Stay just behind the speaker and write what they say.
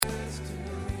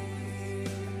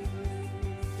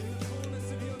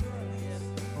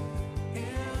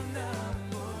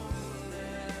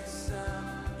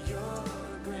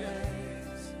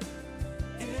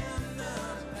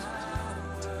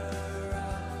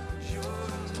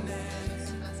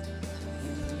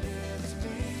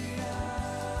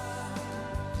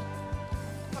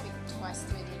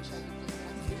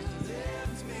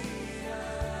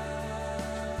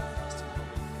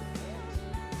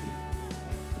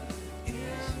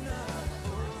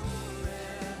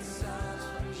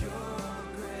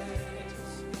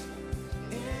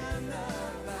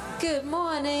Good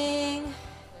morning.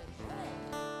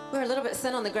 We're a little bit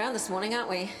thin on the ground this morning, aren't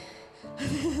we?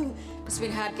 It's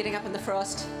been hard getting up in the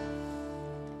frost.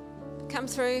 Come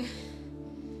through,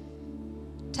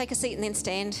 take a seat and then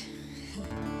stand.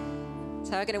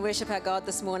 So we're going to worship our God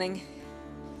this morning.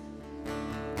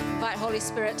 Invite Holy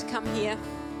Spirit to come here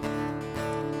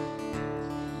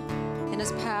in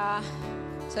His power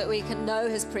so that we can know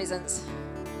His presence,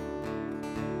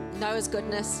 know His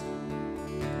goodness,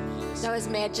 know His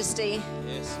majesty,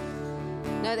 Yes.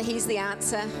 know that He's the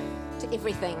answer to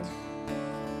everything.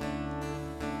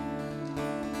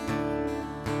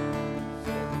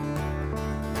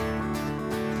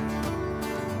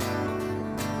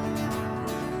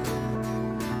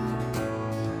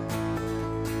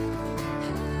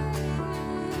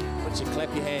 Why don't you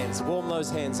clap your hands, warm those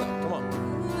hands up, come on.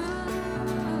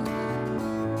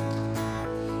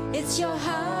 It's your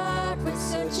heart we're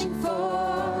searching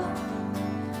for.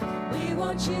 We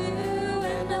want you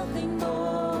and nothing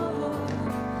more.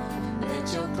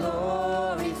 Let your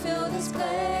glory fill this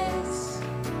place.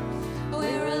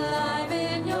 We're alive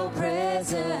in your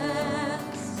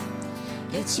presence.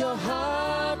 It's your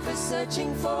heart we're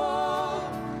searching for.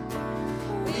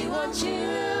 We want you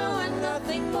and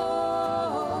nothing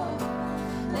more.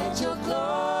 Let your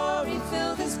glory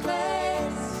fill this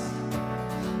place.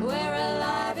 We're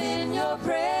alive in your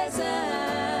presence.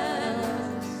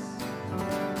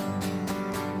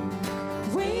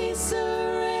 We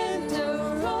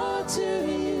surrender all to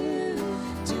you.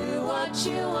 Do what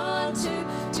you want to,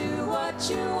 do what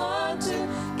you want to.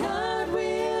 God,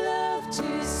 we love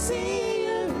to see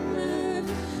you move.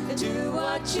 Do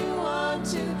what you want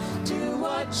to, do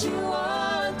what you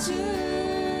want to.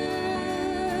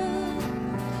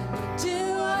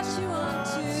 Do what you want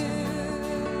to.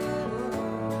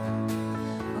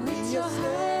 With your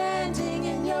standing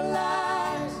in your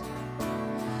light,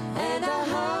 and our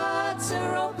hearts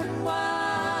are open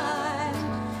wide.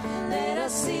 Let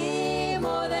us see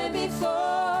more than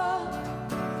before.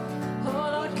 Oh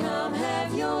Lord, come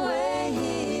have your way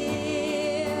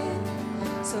here.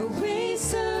 So we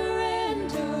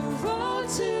surrender all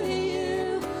to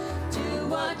you. Do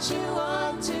what you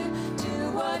want to,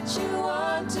 do what you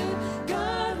want to.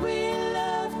 God, we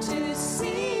love to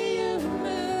see you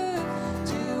move.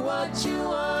 Do what you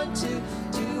want to,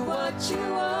 do what you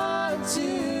want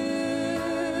to.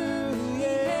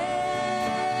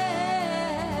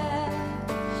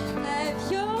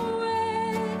 Have your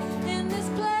way in this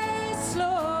place,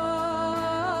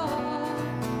 Lord,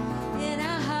 in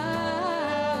our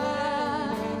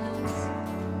hearts.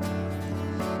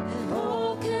 An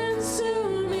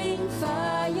all-consuming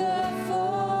fire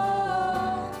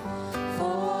fall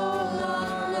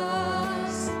on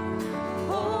us.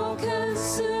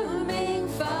 All-consuming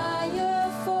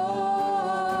fire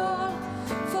fall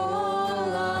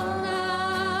on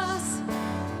us.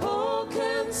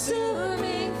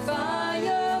 All-consuming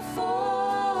fire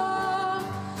fall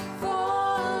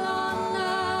on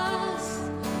us.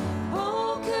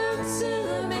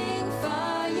 All-consuming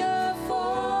fire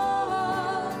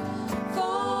fall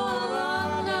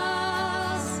on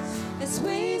us. As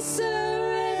we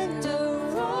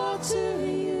surrender all to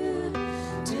you.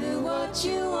 Do what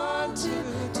you want to,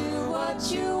 do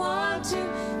what you want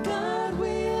to. God,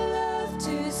 we love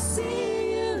to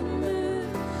see you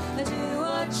move. Do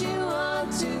what you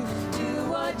want to, do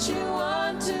what you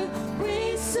want to.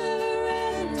 We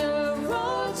surrender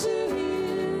all to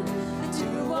you.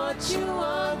 Do what you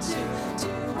want to, do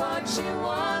what you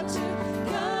want to.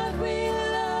 God, we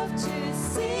love to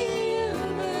see you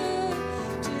move.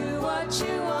 Do what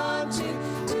you want to,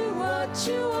 do what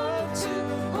you want to.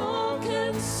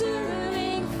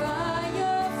 All-consuming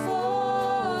fire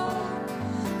fall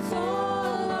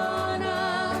on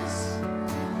us.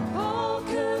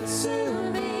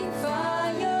 All-consuming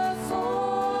fire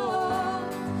fall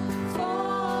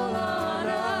on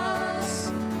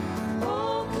us.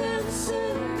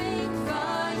 All-consuming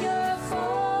fire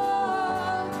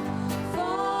fall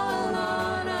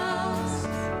on us.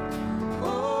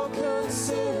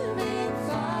 All-consuming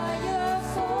fire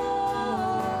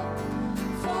fall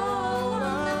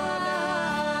on us.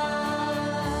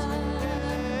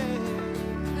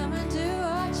 Come and do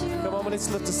what you Come on, let's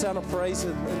lift a sound of praise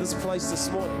in this place this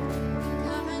morning.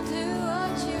 Come and do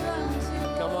what you want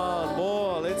to. Come on,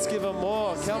 more, let's give Him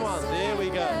more. Come on, there we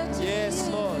go. Yes,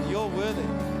 Lord, you're worthy.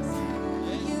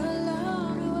 You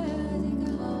alone are worthy,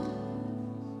 God.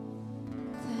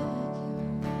 Thank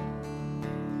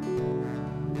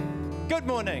you. Good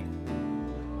morning.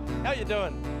 How you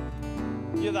doing?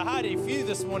 You're the hardy few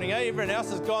this morning, eh? Everyone else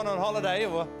has gone on holiday,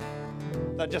 or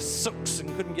they're just sooks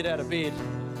and couldn't get out of bed.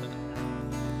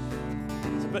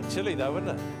 It's a bit chilly though, isn't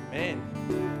it?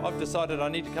 Man, I've decided I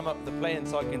need to come up with a plan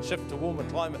so I can shift to warmer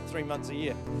climate 3 months a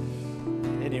year.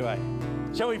 Anyway,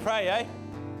 shall we pray, eh?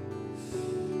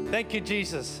 Thank you,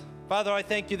 Jesus. Father, I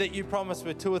thank you that you promised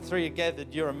where 2 or 3 are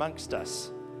gathered, you're amongst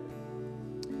us.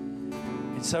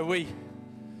 And so we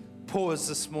pause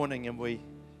this morning and we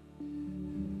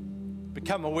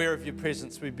become aware of your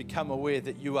presence. We become aware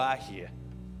that you are here.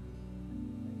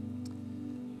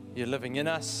 You're living in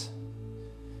us.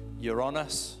 You're on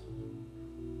us.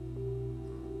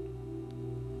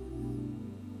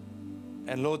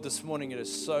 And Lord, this morning it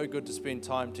is so good to spend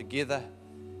time together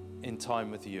in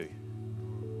time with you.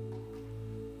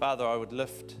 Father, I would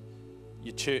lift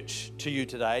your church to you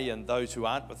today, and those who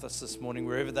aren't with us this morning,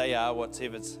 wherever they are,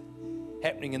 whatever's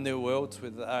happening in their worlds,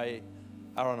 whether they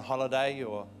are on holiday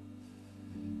or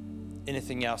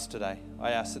anything else today,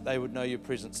 I ask that they would know your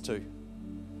presence too,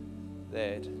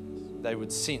 that they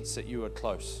would sense that you are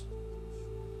close.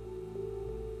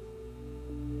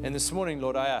 And this morning,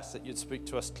 Lord, I ask that you'd speak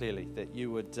to us clearly, that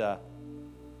you would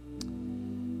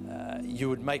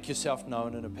make yourself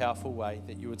known in a powerful way,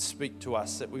 that you would speak to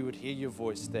us, that we would hear your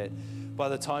voice, that by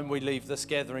the time we leave this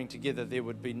gathering together, there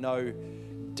would be no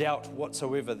doubt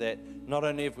whatsoever that not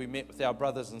only have we met with our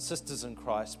brothers and sisters in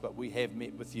Christ, but we have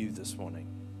met with you this morning.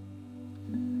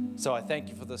 So I thank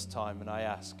you for this time, and I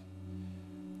ask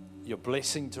your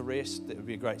blessing to rest. There would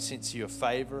be a great sense of your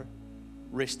favor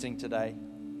resting today.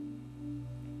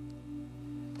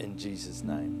 In Jesus'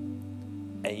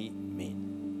 name,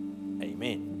 amen.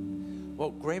 Amen.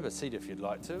 Well, grab a seat if you'd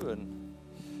like to, and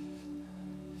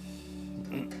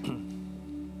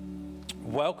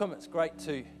welcome. It's great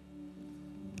to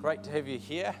have you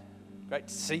here. Great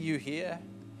to see you here.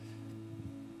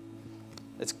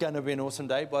 It's going to be an awesome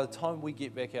day. By the time we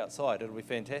get back outside, it'll be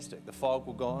fantastic. The fog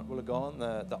will have gone.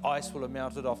 The ice will have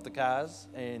melted off the cars,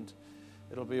 and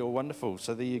it'll be all wonderful.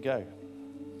 So there you go.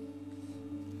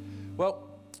 Well,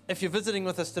 if you're visiting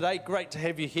with us today, great to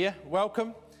have you here.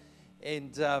 Welcome.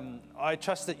 And I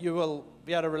trust that you will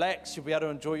be able to relax, you'll be able to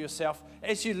enjoy yourself.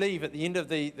 As you leave at the end of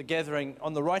the gathering,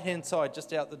 on the right-hand side,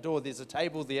 just out the door, there's a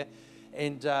table there,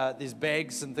 and there's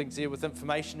bags and things there with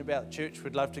information about the church.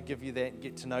 We'd love to give you that and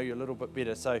get to know you a little bit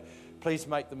better. So please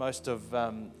make the most of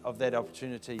that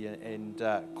opportunity, and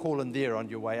call in there on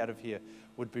your way out of here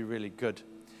would be really good.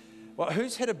 Well,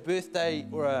 who's had a birthday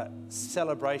or a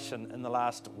celebration in the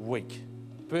last week?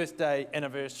 Birthday,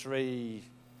 anniversary,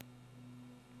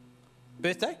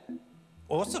 birthday?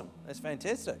 Awesome, that's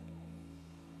fantastic.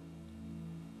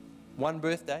 One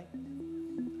birthday?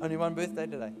 Only one birthday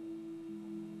today?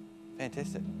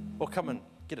 Fantastic. Well, come and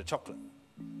get a chocolate.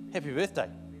 Happy birthday.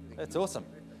 That's awesome.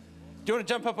 Do you want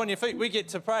to jump up on your feet? We get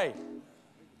to pray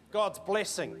God's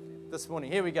blessing this morning.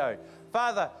 Here we go.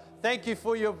 Father, thank you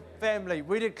for your family.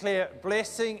 We declare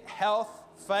blessing, health,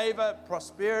 favor,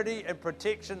 prosperity, and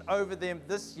protection over them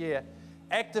this year.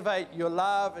 Activate your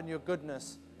love and your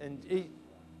goodness. In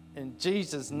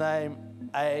Jesus' name,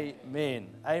 amen.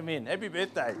 Amen. Happy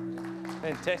birthday.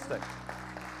 Fantastic.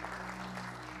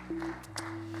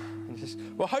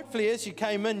 Well, hopefully as you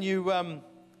came in, you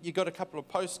got a couple of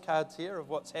postcards here of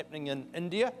what's happening in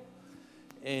India.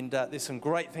 And there's some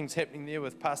great things happening there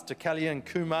with Pastor Kalyan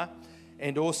Kumar,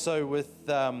 and also with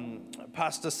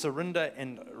Pastor Surinder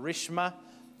and Reshma.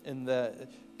 In the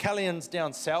Kalyans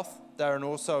down south, they're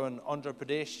also in Andhra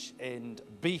Pradesh and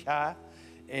Bihar,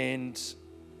 and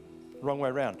wrong way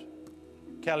around,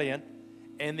 Kalyan.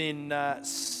 And then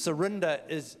Surinder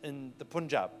is in the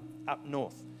Punjab, up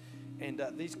north. And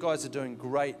these guys are doing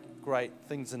great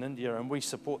things in India, and we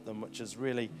support them, which is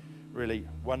really, really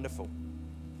wonderful.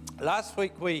 Last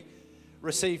week we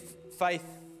received faith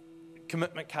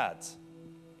commitment cards.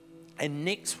 And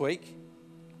next week,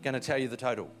 I'm going to tell you the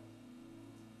total.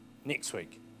 Next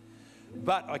week.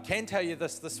 But I can tell you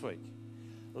this week.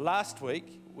 Last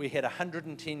week, we had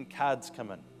 110 cards come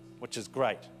in, which is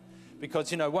great.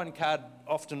 Because, one card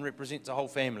often represents a whole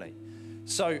family.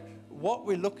 So what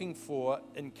we're looking for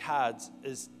in cards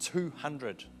is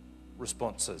 200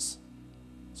 responses.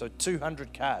 So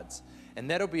 200 cards.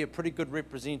 And that'll be a pretty good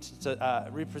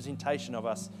representation of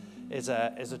us as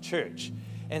a church.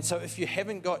 And so if you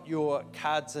haven't got your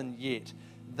cards in yet,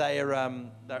 they're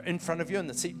in front of you in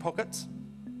the seat pockets.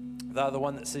 They're the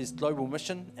one that says Global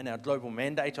Mission and our global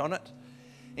mandate on it.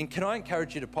 And can I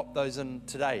encourage you to pop those in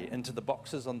today into the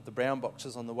boxes, on the brown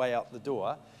boxes on the way out the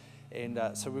door. And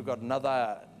so we've got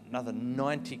another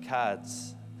 90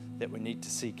 cards that we need to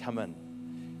see come in.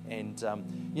 And,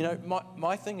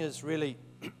 my thing is really,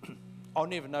 I'll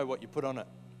never know what you put on it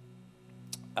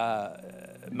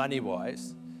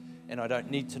money-wise, and I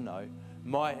don't need to know.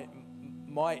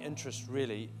 My interest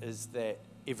really is that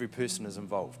every person is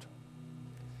involved.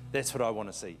 That's what I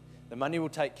want to see. The money will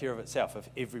take care of itself if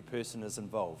every person is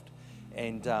involved.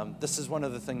 And this is one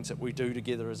of the things that we do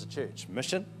together as a church.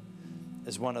 Mission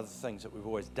is one of the things that we've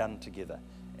always done together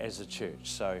as a church.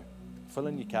 So fill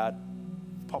in your card,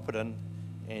 pop it in,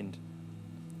 and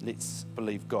let's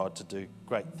believe God to do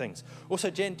great things. Also,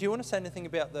 Jan, do you want to say anything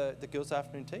about the girls'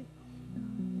 afternoon tea?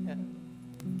 Yeah.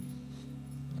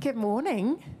 Good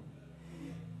morning.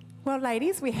 Well,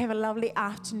 ladies, we have a lovely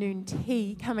afternoon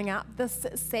tea coming up this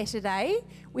Saturday.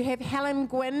 We have Helen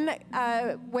Gwynn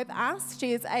with us.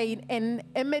 She is an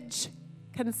image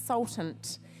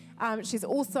consultant. She's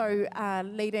also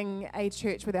leading a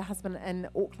church with her husband in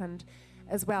Auckland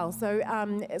as well. So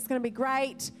it's going to be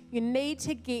great. You need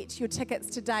to get your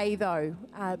tickets today, though,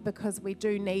 because we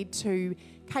do need to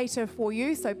cater for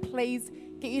you. So please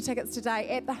get your tickets today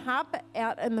at the hub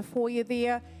out in the foyer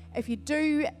there. If you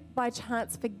do by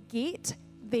chance forget,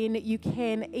 then you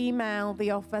can email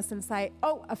the office and say,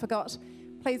 oh, I forgot,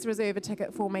 please reserve a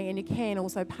ticket for me, and you can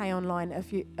also pay online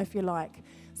if you like.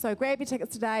 So grab your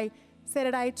tickets today,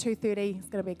 Saturday, 2:30. It's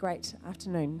going to be a great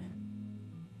afternoon.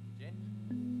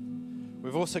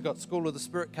 We've also got School of the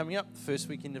Spirit coming up the first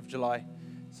weekend of July,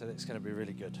 so that's going to be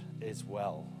really good as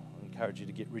well. I encourage you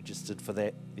to get registered for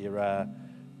that. There are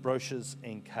brochures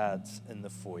and cards in the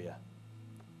foyer.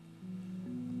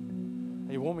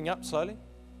 Are you warming up slowly?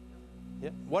 Yeah.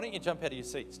 Why don't you jump out of your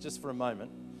seats just for a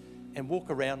moment and walk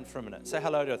around for a minute. Say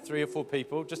hello to 3 or 4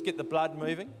 people. Just get the blood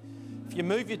moving. If you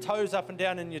move your toes up and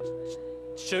down in your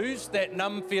shoes, that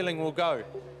numb feeling will go.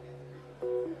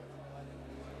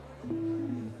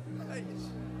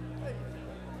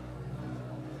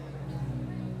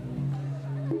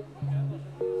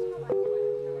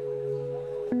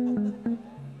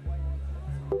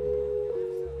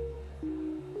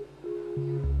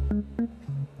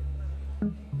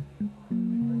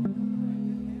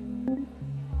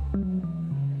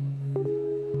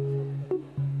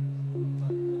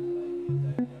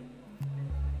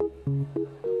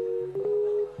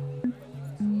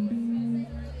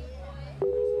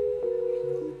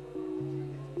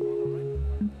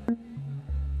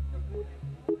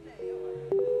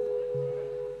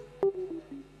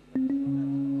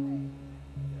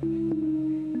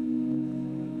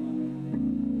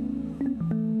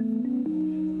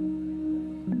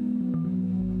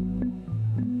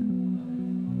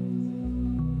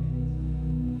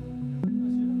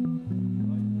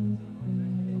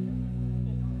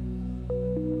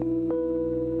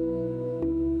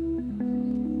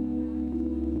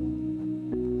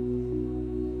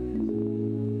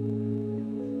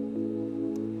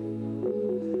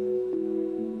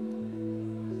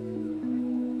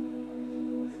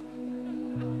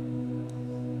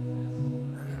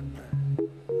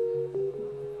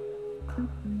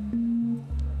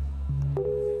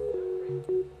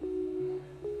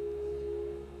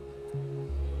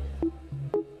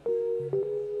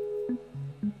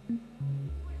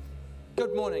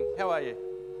 Good morning, how are you?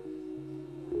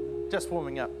 Just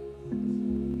warming up.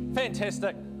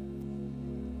 Fantastic.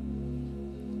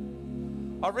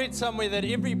 I read somewhere that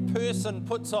every person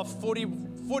puts off 40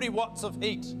 watts of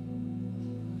heat.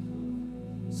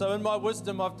 So in my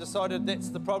wisdom, I've decided that's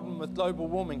the problem with global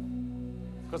warming,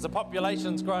 because the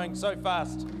population's growing so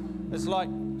fast. It's like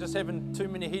just having too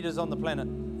many heaters on the planet.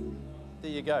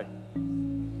 There you go.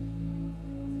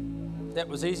 That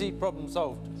was easy, problem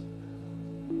solved.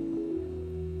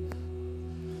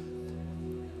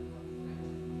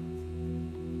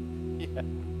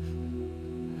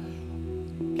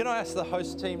 Can I ask the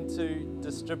host team to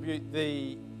distribute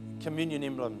the communion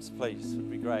emblems, please?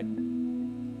 Would be great.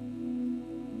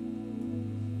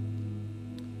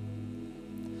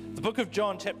 The book of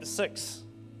John, chapter 6,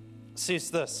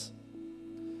 says this: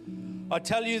 I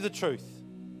tell you the truth.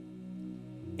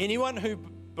 Anyone who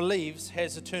believes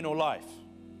has eternal life.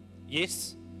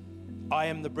 Yes, I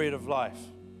am the bread of life.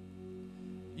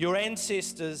 Your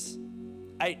ancestors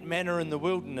ate manna in the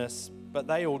wilderness, but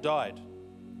they all died.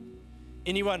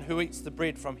 Anyone who eats the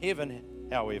bread from heaven,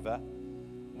 however,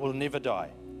 will never die.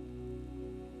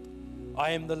 I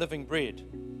am the living bread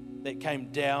that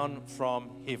came down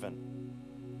from heaven.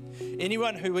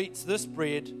 Anyone who eats this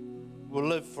bread will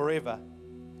live forever,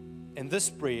 and this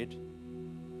bread,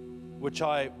 which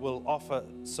I will offer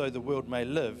so the world may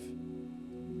live,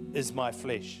 is my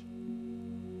flesh.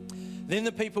 Then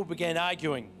the people began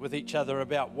arguing with each other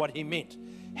about what he meant.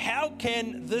 How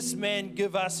can this man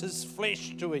give us his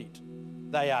flesh to eat?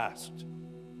 They asked.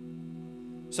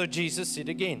 So Jesus said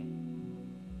again,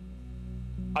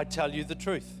 I tell you the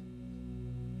truth.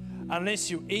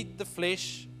 Unless you eat the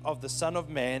flesh of the Son of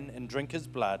Man and drink his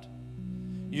blood,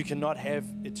 you cannot have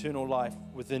eternal life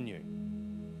within you.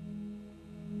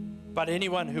 But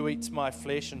anyone who eats my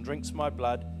flesh and drinks my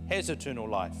blood has eternal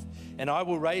life, and I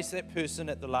will raise that person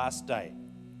at the last day.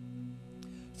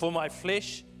 For my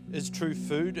flesh is true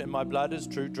food, and my blood is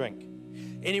true drink.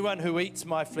 Anyone who eats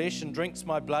my flesh and drinks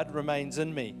my blood remains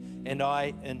in me, and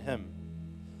I in him.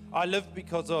 I live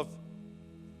because of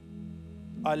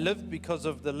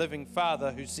the living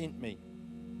Father who sent me.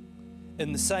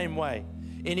 In the same way,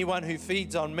 anyone who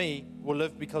feeds on me will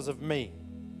live because of me.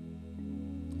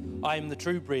 I am the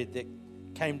true bread that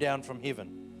came down from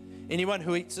heaven. Anyone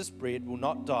who eats this bread will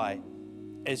not die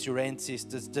as your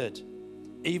ancestors did,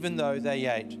 even though they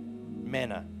ate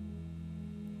manna,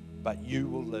 but you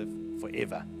will live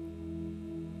forever.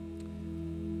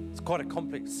 It's quite a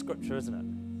complex scripture, isn't it?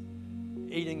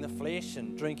 Eating the flesh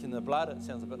and drinking the blood, it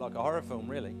sounds a bit like a horror film,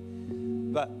 really.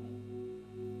 But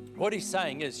what he's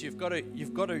saying is you've got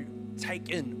to take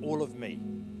in all of me,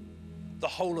 the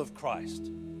whole of Christ,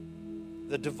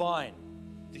 the divine,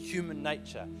 the human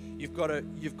nature. You've got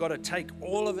to take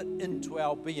all of it into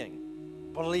our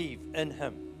being. Believe in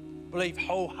him. Believe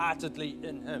wholeheartedly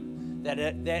in him.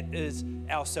 That is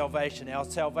our salvation. Our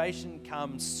salvation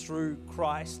comes through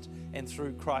Christ and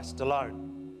through Christ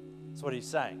alone. That's what he's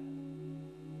saying.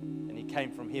 And he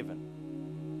came from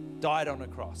heaven, died on a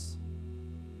cross,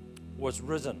 was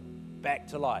risen back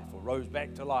to life, or rose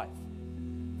back to life,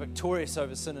 victorious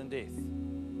over sin and death.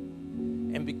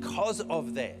 And because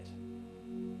of that,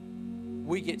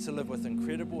 we get to live with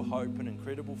incredible hope and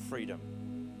incredible freedom,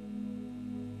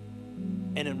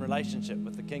 and in relationship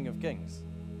with the King of Kings,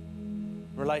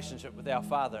 relationship with our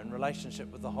Father, and relationship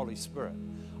with the Holy Spirit,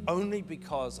 only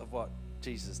because of what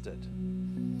Jesus did.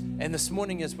 And this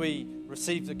morning, as we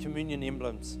receive the communion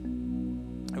emblems,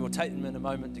 and we'll take them in a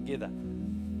moment together,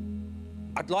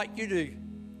 I'd like you to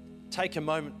take a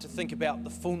moment to think about the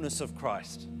fullness of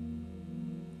Christ.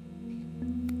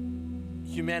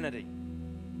 Humanity,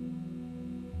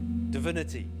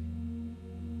 divinity,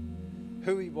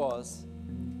 who he was,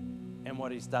 and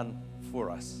what he's done for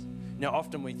us. Now,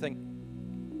 often we think,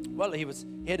 well, he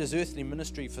had his earthly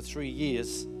ministry for 3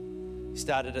 years. He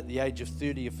started at the age of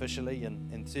 30 officially,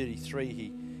 and in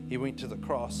 33 he went to the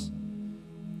cross.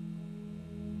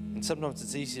 And sometimes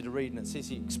it's easier to read, and it says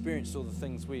he experienced all the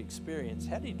things we experience.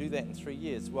 How did he do that in 3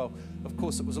 years? Well, of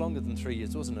course, it was longer than 3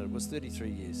 years, wasn't it? It was 33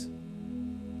 years.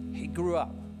 He grew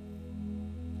up.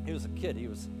 He was a kid. He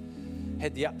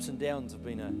had the ups and downs of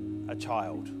being a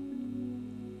child.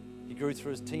 He grew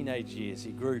through his teenage years.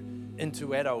 He grew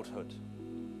into adulthood.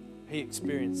 He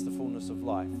experienced the fullness of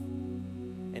life.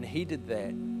 And he did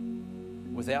that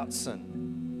without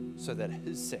sin, so that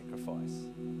his sacrifice,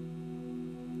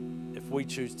 if we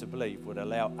choose to believe, would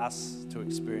allow us to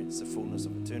experience the fullness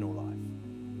of eternal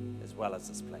life as well as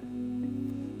this planet.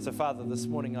 So, Father, this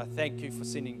morning I thank you for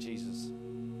sending Jesus.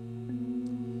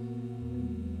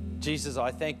 Jesus,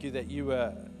 I thank you that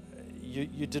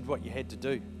you did what you had to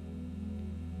do. It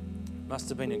must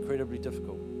have been incredibly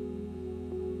difficult.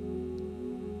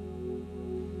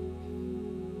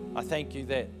 I thank you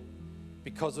that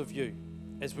because of you,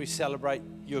 as we celebrate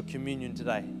your communion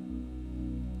today,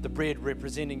 the bread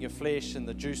representing your flesh and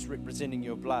the juice representing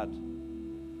your blood,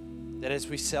 that as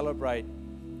we celebrate,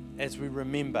 as we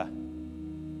remember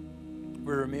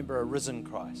a risen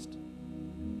Christ.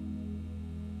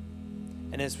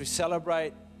 And as we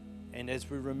celebrate and as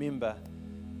we remember,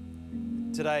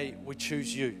 today we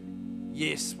choose you.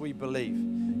 Yes, we believe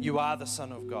you are the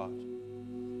Son of God.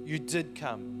 You did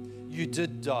come. You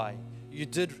did die. You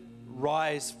did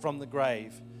rise from the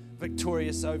grave,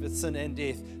 victorious over sin and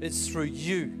death. It's through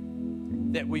you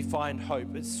that we find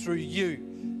hope. It's through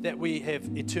you that we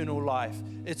have eternal life.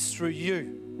 It's through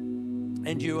you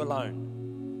and you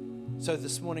alone. So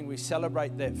this morning we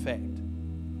celebrate that fact.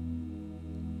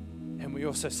 And we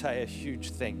also say a huge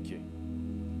thank you.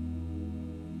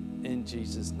 In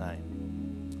Jesus' name,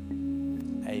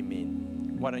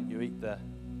 amen. Why don't you eat the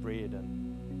bread and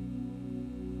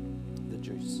the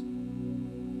juice?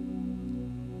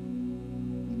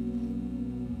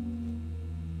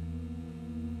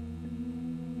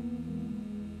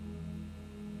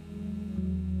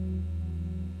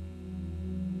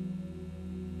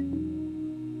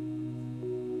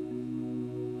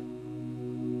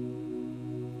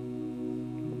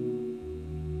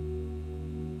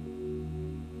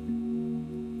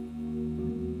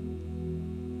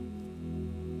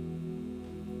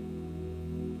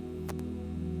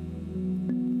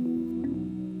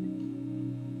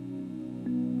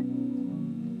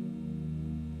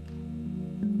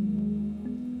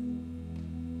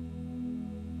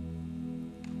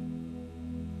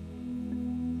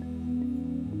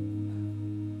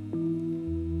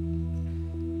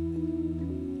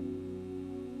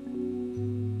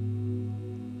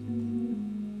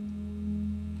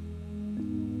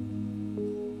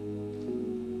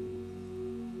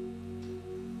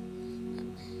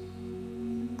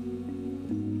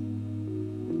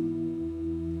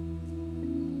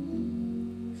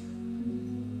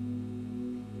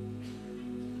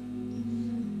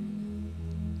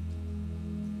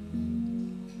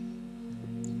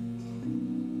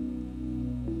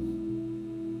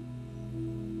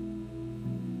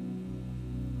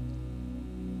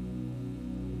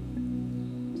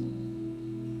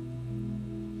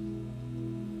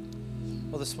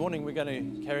 this morning we're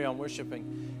going to carry on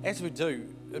worshiping. As we do,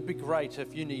 it'd be great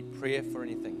if you need prayer for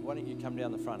anything. Why don't you come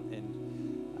down the front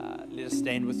and let us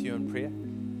stand with you in prayer.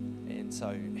 And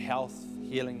so health,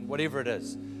 healing, whatever it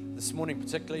is. This morning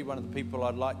particularly, one of the people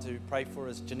I'd like to pray for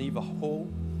is Geneva Hall,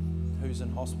 who's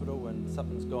in hospital and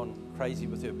something's gone crazy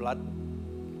with her blood.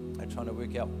 They're trying to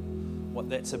work out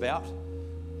what that's about.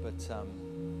 But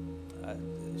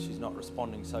she's not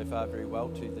responding so far very well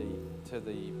to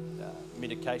the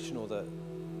medication or the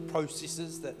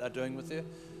processes that they're doing with her.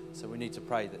 So we need to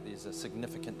pray that there's a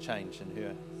significant change in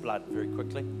her blood very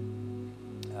quickly.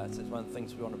 So it's one of the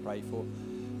things we want to pray for.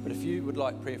 But if you would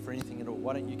like prayer for anything at all,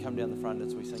 why don't you come down the front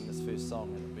as we sing this first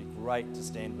song, and it'd be great to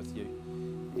stand with you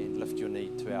and lift your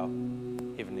need to our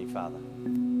Heavenly Father.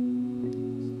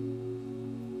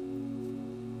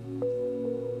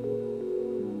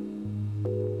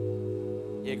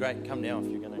 Yeah, great. Come now if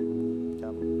you're going to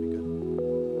come. It'd be good.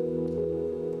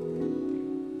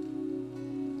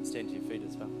 Stand to your feet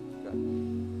as well. Great.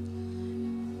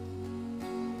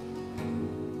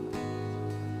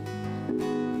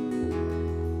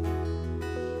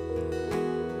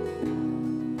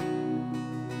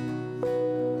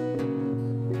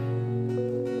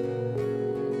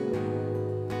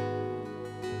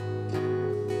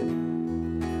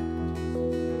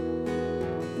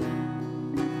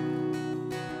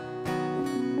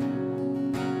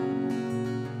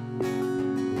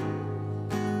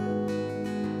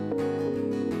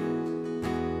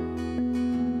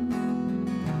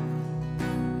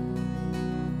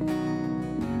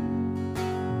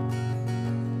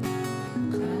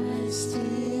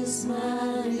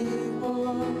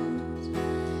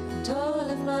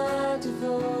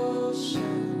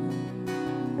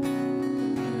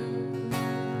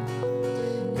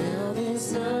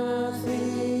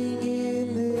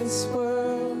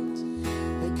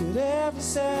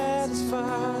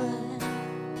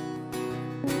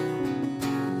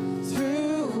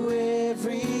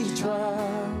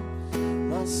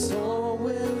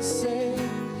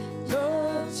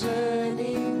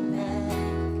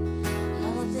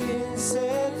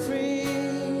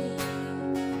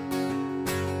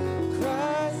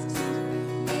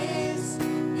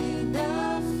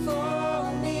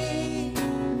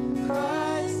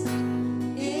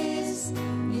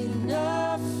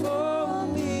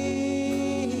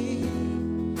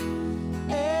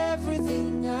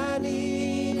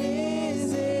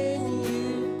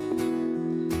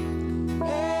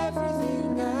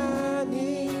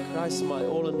 Christ my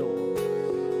all in all.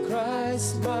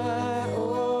 Christ my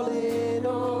all in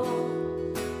all,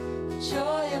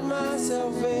 joy in my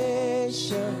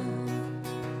salvation,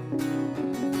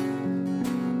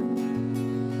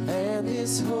 and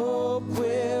this hope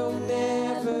will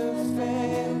never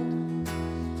fail,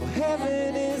 for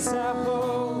heaven is our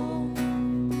home.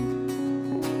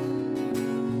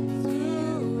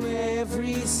 Through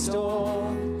every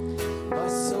storm, my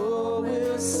soul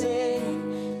will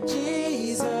sing,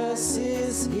 Jesus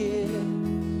is here.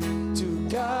 To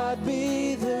God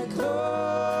be the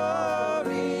glory.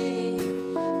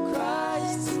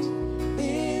 Christ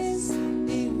is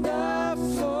enough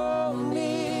for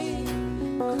me.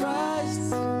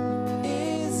 Christ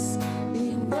is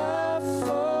enough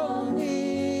for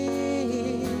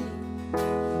me.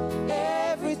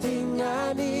 Everything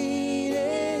I need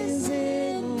is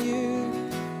in you.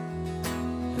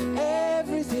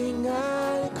 Everything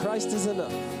Christ is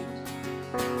enough.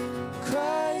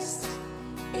 Christ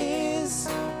is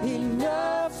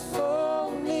enough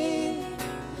for me.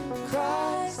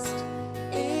 Christ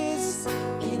is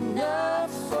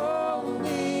enough for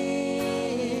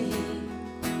me.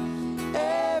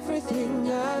 Everything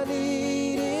I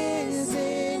need is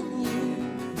in you.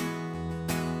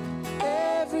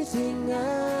 Everything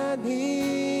I need.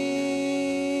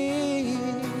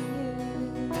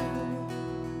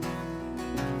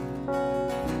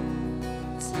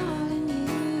 It's all in you.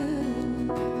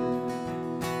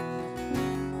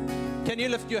 Can you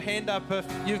lift your hand up if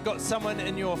you've got someone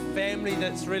in your family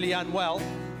that's really unwell?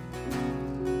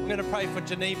 I'm going to pray for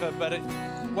Geneva, but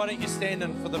why don't you stand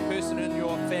in for the person in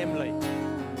your family?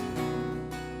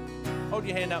 Hold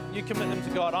your hand up. You commit them to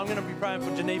God. I'm going to be praying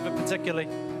for Geneva particularly,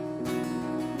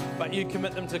 but you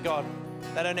commit them to God.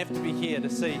 They don't have to be here to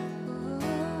see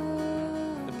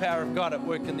the power of God at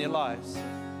work in their lives.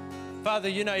 Father,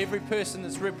 you know every person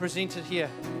that's represented here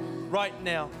right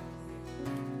now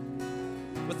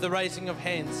with the raising of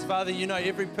hands. Father, you know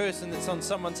every person that's on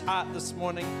someone's heart this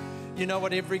morning. You know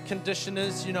what every condition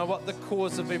is. You know what the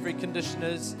cause of every condition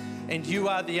is. And you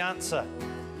are the answer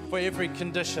for every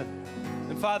condition.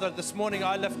 And Father, this morning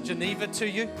I lift Geneva to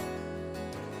you.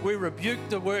 We rebuke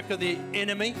the work of the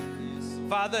enemy.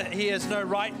 Father, he has no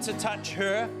right to touch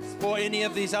her or any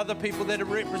of these other people that are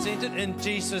represented. In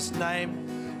Jesus'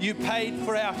 name, you paid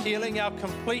for our healing, our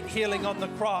complete healing on the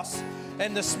cross.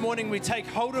 And this morning we take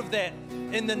hold of that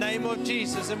in the name of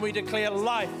Jesus, and we declare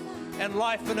life and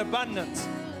life in abundance.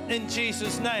 In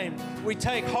Jesus' name, we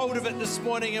take hold of it this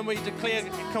morning and we declare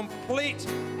complete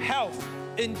health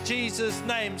in Jesus'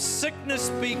 name. Sickness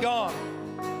be gone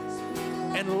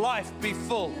and life be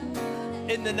full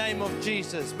in the name of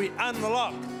Jesus. We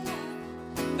unlock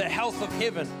the health of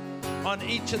heaven on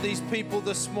each of these people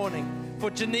this morning.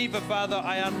 For Geneva, Father,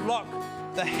 I unlock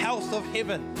the health of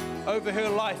heaven over her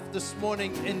life this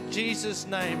morning in Jesus'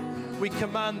 name. We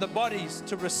command the bodies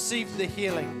to receive the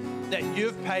healing that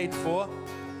you've paid for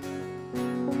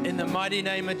in the mighty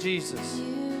name of Jesus.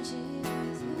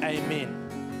 Amen.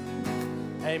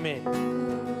 Amen.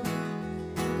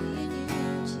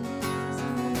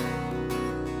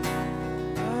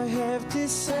 I have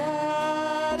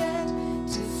decided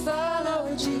to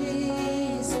follow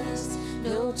Jesus.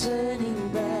 No turning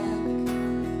back.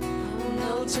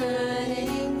 No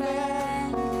turning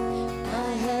back.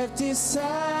 I have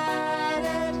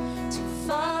decided to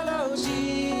follow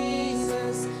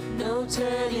Jesus. No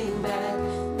turning back.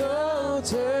 No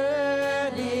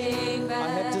turning back. I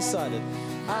have decided.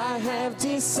 I have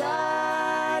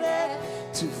decided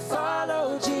to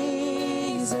follow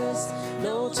Jesus.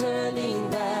 No turning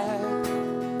back.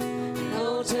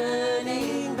 No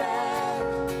turning back.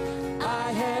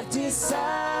 I have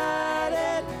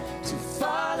decided to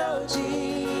follow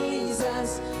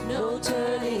Jesus. No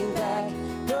turning back.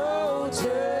 No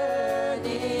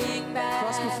turning back.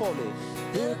 Cross before me.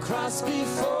 The cross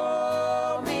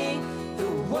before me, the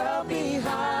world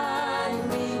behind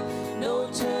me. No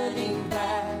turning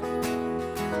back.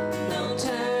 No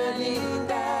turning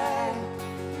back.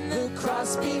 The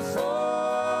cross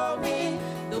before me,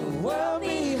 the world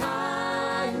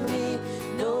behind me.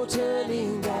 No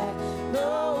turning back.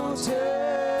 No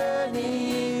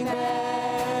turning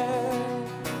back.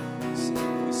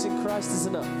 We sing Christ is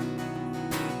enough.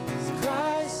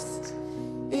 Christ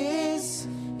is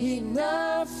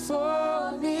enough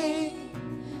for me.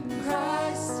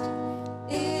 Christ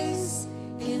is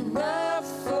enough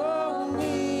for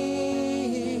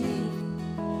me.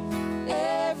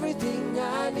 Everything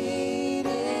I need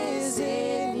is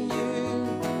in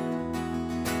you.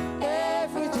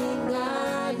 Everything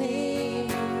I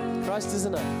need. Christ is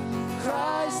enough.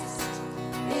 Christ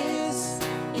is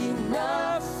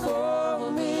enough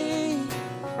for me.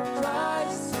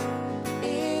 Christ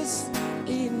is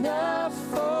enough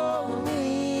for me.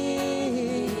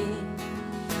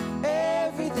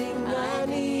 Everything I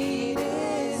need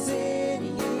is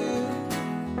in you.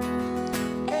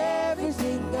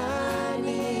 Everything I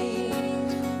need.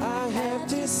 I have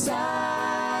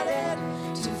decided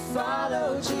to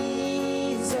follow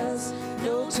Jesus.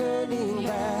 No turning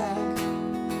back.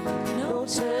 No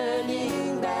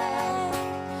turning back.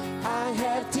 I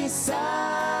have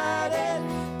decided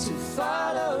to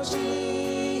follow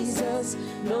Jesus.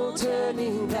 No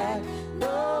turning back.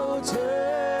 No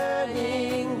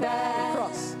turning back.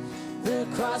 Cross. The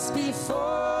cross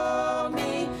before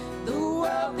me, the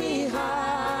world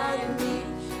behind me.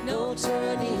 No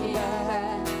turning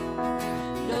back.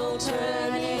 No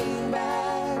turning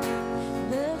back.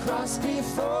 The cross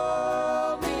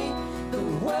before me, the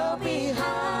world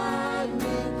behind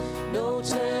me. No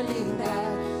turning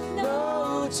back.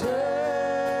 No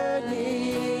turning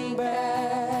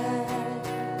back.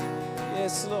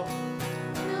 Yes, Lord.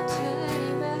 No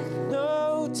turning back.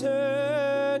 No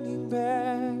turning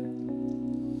back.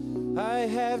 I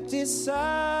have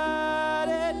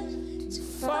decided to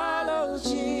follow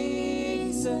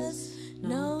Jesus.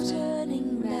 No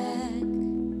turning back.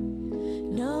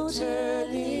 No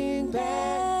turning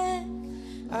back.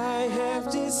 I have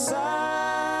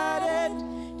decided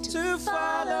to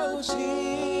follow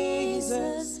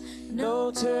Jesus.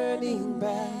 No turning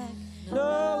back.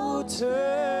 No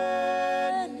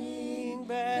turning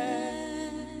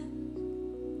back.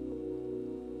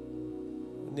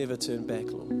 Never turn back,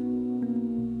 Lord.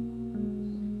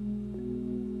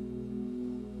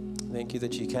 Thank you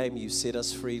that you came, you set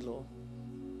us free, Lord.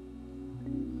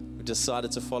 We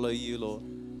decided to follow you, Lord.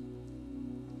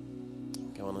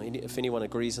 Come on, if anyone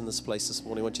agrees in this place this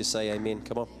morning, why don't you say amen?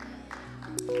 Come on.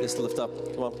 Let's lift up.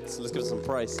 Come on, let's give us some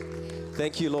praise.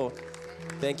 Thank you, Lord.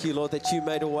 Thank you, Lord, that you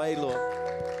made a way, Lord.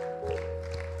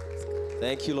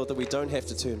 Thank you, Lord, that we don't have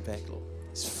to turn back, Lord.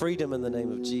 There's freedom in the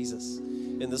name of Jesus.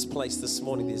 In this place this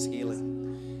morning, there's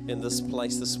healing. In this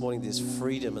place this morning, there's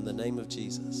freedom in the name of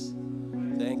Jesus.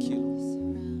 Thank you, Lord.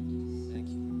 Thank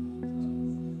you.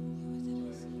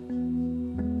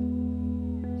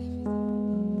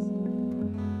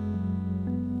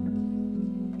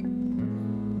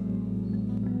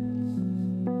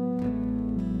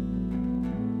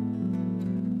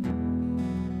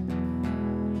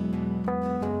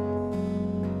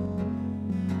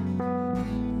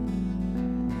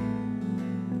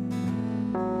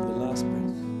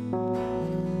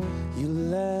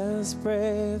 last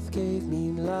breath gave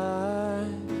me life.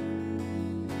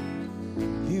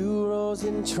 You rose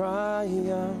in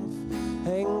triumph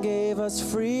and gave us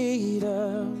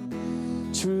freedom.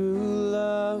 True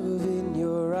love in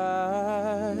your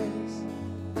eyes.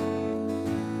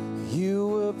 You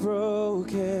were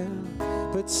broken,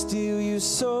 but still you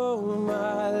saw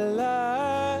my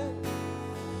life.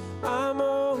 I'm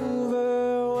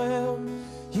overwhelmed.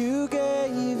 You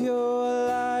gave your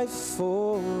life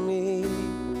for me.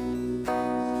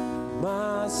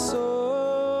 My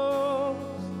soul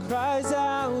cries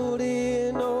out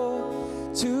in awe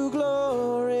to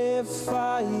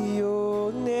glorify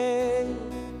your name.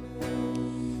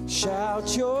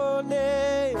 Shout your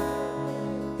name,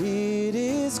 it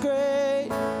is great.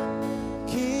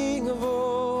 King of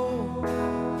all,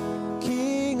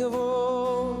 King of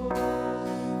all,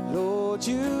 Lord,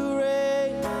 you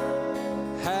reign.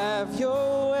 Have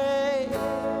your way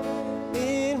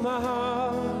in my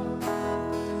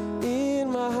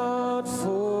heart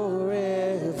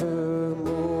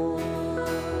forevermore.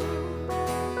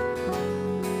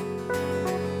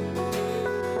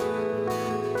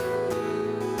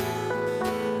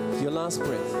 Your last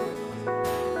breath.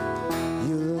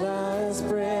 Your last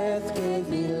breath gave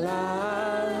me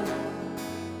life.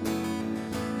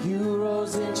 You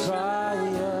rose in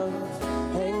triumph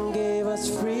and gave us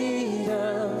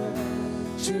freedom.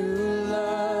 True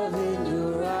love in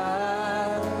your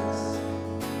eyes.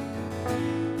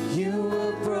 You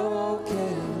were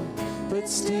broken, but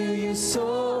still you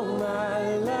saw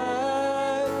my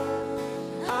life.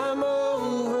 I'm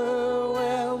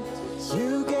overwhelmed.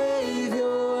 You gave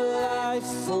your life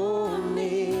for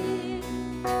me.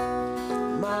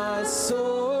 My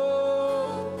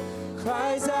soul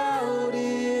cries out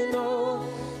in awe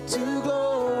to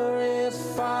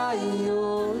glorify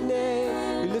your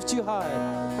name. We lift you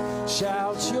high.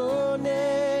 Shout your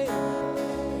name.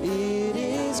 It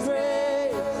is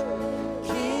great.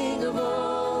 King of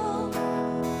all,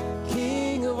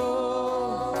 King of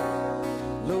all,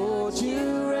 Lord,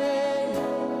 you reign.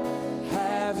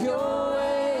 Have your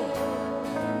way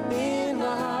in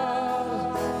my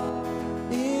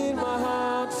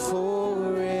heart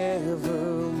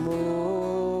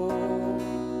forevermore.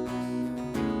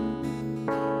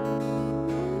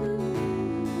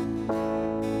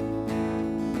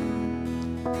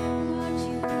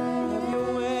 Have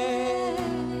your way.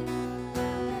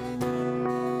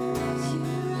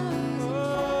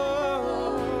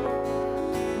 Oh,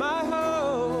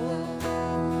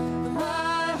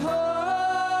 my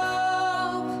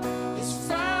hope is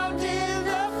found in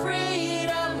the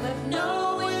freedom of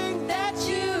knowing that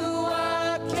you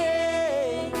are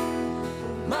King.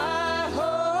 My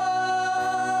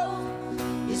hope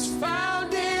is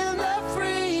found in the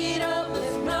freedom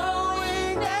of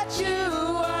knowing that you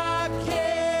are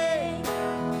King.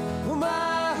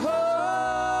 My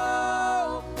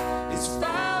hope is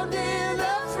found in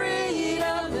the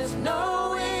freedom of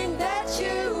knowing that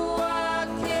you are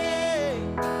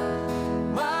King.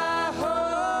 My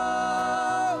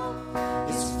hope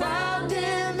is found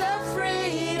in the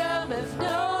freedom of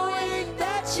knowing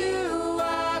that you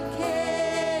are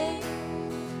King.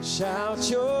 Shout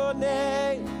your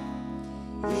name,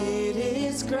 it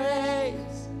is great.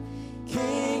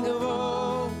 King of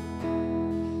all,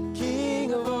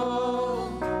 King of all,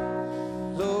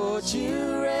 Lord,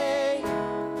 you reign.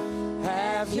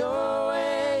 Have your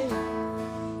way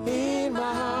in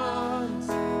my heart,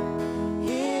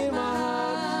 in my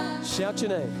heart. Shout your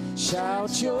name.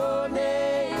 Shout your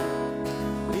name.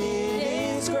 It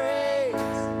is great.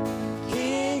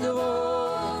 King of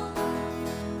all,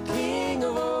 King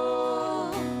of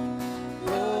all,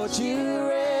 Lord, you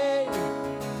reign.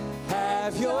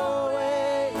 Have your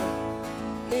way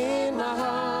in my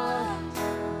heart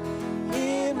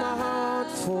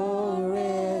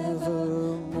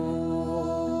forevermore.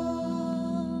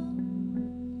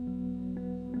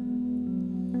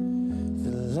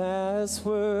 The last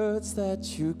words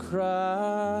that you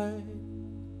cried,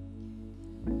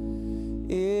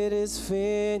 it is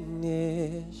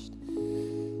finished.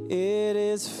 It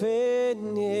is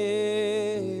finished.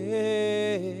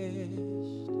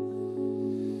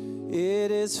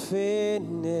 It is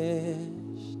finished.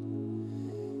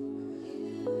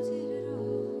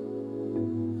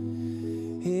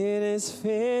 It is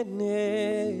finished.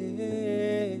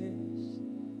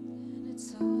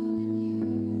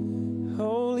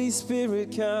 Holy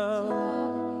Spirit, come.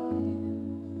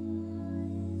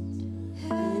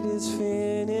 It is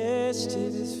finished.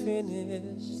 It is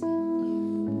finished. Oh.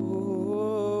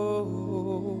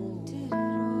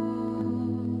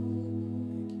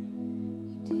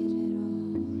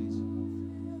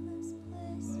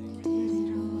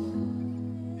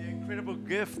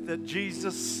 gift that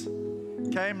Jesus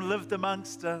came, lived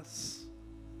amongst us.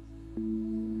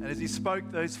 And as he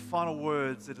spoke those final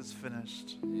words, it is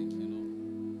finished.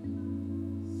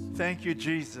 Thank you,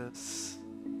 Jesus,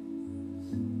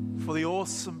 for the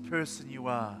awesome person you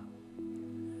are,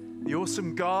 the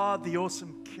awesome God, the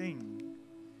awesome King,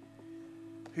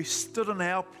 who stood in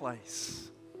our place.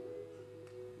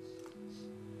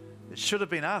 It should have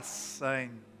been us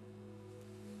saying,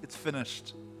 it's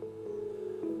finished,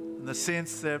 in the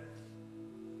sense that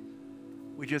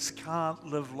we just can't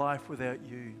live life without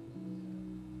you.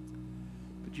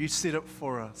 But you set it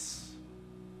for us,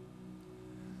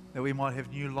 that we might have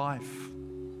new life,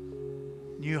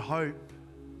 new hope,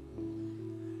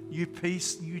 new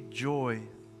peace, new joy.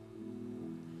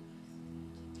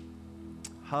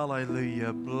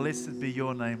 Hallelujah. Blessed be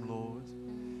your name, Lord.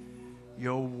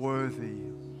 You're worthy.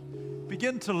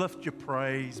 Begin to lift your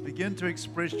praise. Begin to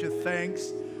express your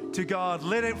thanks to God.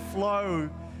 Let it flow.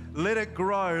 Let it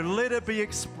grow. Let it be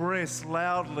expressed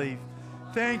loudly.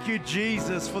 Thank you,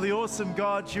 Jesus, for the awesome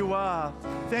God you are.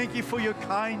 Thank you for your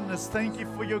kindness. Thank you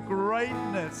for your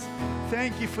greatness.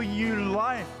 Thank you for new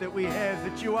life that we have,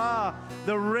 that you are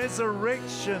the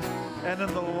resurrection and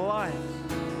in the life.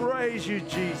 Praise you,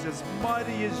 Jesus.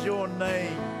 Mighty is your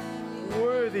name.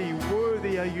 Worthy,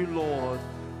 worthy are you, Lord.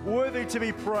 Worthy to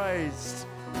be praised.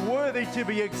 Worthy to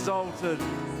be exalted.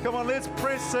 Come on, let's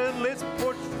press in. Let's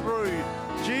push through.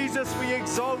 Jesus, we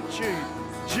exalt you.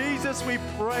 Jesus, we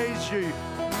praise you.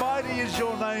 Mighty is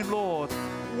your name, Lord.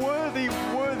 Worthy,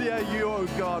 worthy are you, O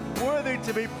God. Worthy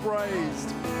to be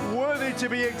praised. Worthy to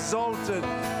be exalted.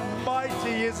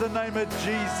 Mighty is the name of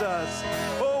Jesus.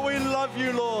 Oh, we love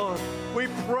you, Lord. We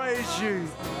praise you.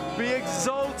 Be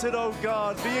exalted, O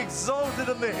God. Be exalted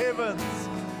in the heavens.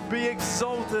 Be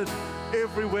exalted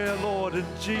everywhere, Lord. In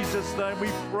Jesus' name, we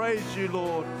praise you,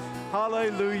 Lord.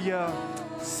 Hallelujah.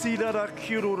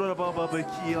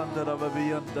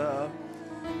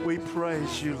 We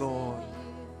praise you, Lord.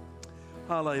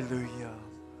 Hallelujah.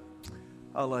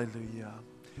 Hallelujah.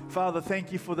 Father,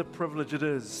 thank you for the privilege it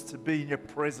is to be in your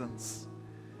presence.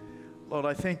 Lord,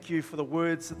 I thank you for the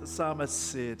words that the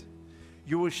psalmist said.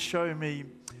 You will show me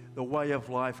the way of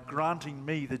life, granting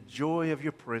me the joy of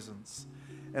your presence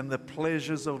and the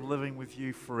pleasures of living with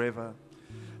you forever.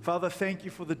 Father, thank you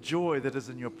for the joy that is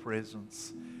in your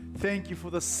presence. Thank you for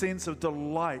the sense of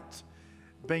delight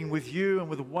being with you and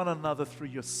with one another through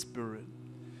your Spirit.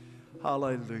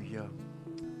 Hallelujah.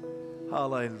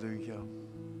 Hallelujah.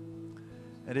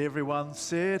 And everyone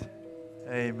said,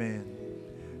 amen.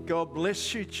 God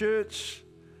bless you, church.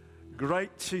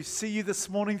 Great to see you this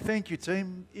morning. Thank you,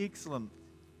 team. Excellent.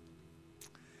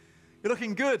 You're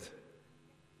looking good.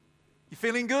 You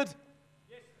feeling good?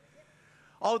 Yes.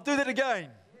 I'll do that again.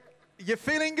 You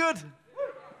feeling good?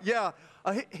 Yeah.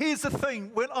 Here's the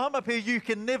thing. When I'm up here, you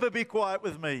can never be quiet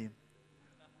with me.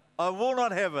 I will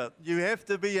not have it. You have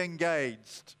to be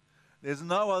engaged. There's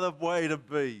no other way to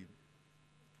be.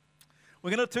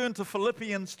 We're going to turn to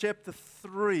Philippians chapter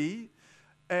 3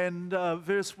 and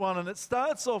verse 1. And it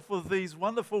starts off with these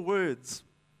wonderful words.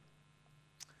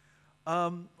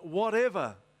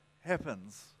 Whatever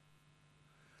happens.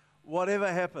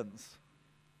 Whatever happens.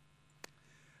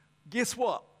 Guess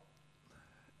what?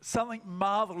 Something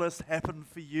marvelous happened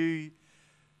for you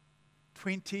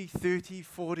 20, 30,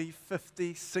 40,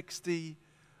 50, 60,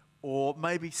 or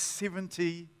maybe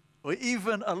 70, or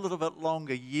even a little bit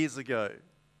longer years ago.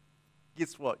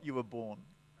 Guess what? You were born.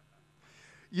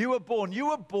 You were born. You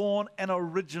were born an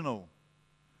original.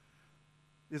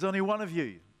 There's only one of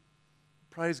you.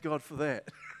 Praise God for that.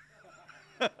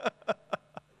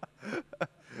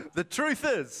 The truth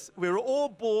is, we're all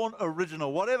born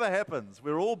original. Whatever happens,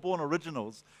 we're all born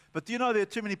originals. But do you know there are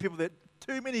too many people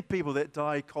that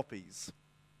die copies?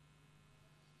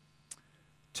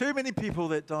 Too many people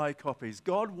that die copies.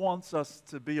 God wants us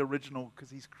to be original because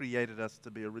He's created us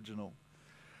to be original.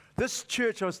 This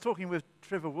church, I was talking with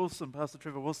Trevor Wilson, Pastor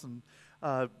Trevor Wilson,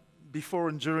 before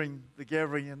and during the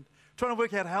gathering, and trying to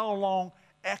work out how long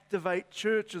Activate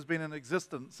Church has been in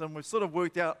existence, and we've sort of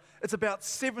worked out it's about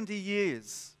 70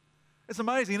 years. It's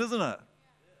amazing, isn't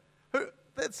it?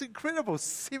 That's incredible,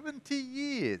 70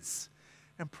 years.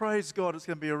 And praise God, it's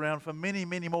going to be around for many,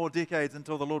 many more decades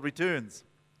until the Lord returns.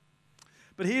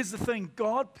 But here's the thing,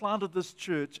 God planted this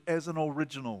church as an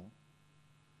original,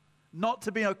 not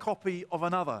to be a copy of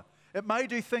another. It may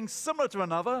do things similar to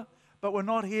another, but we're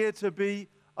not here to be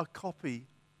a copy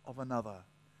of another.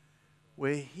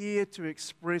 We're here to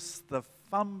express the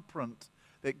thumbprint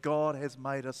that God has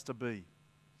made us to be.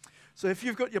 So if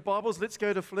you've got your Bibles, let's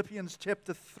go to Philippians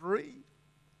chapter 3.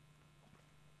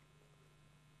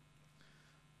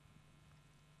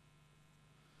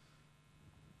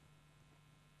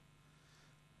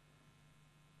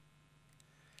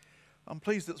 I'm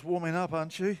pleased it's warming up,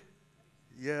 aren't you?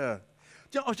 Yeah.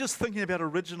 Do you know, I was just thinking about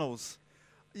originals.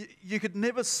 You could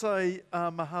never say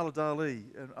Mahatma Ali,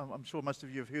 and I'm sure most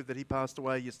of you have heard that he passed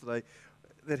away yesterday,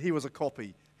 that he was a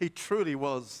copy. He truly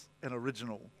was an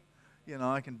original. You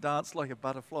know, I can dance like a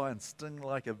butterfly and sting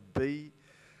like a bee.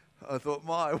 I thought,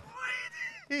 my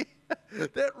word,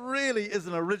 that really is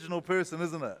an original person,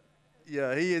 isn't it?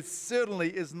 Yeah, he certainly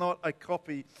is not a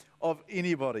copy of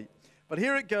anybody. But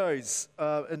here it goes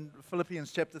in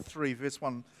Philippians chapter 3, verse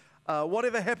 1.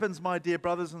 Whatever happens, my dear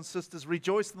brothers and sisters,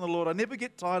 rejoice in the Lord. I never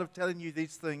get tired of telling you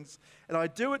these things, and I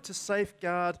do it to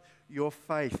safeguard your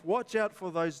faith. Watch out for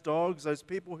those dogs, those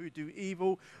people who do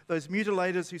evil, those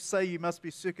mutilators who say you must be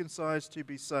circumcised to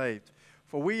be saved.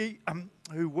 For we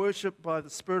who worship by the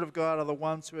Spirit of God are the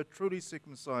ones who are truly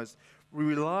circumcised. We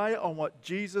rely on what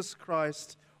Jesus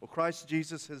Christ, or Christ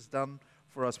Jesus, has done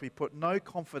for us. We put no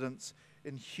confidence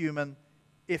in human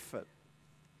effort.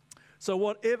 So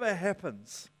whatever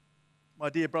happens,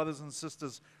 my dear brothers and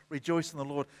sisters, rejoice in the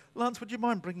Lord. Lance, would you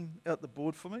mind bringing out the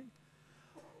board for me?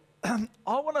 I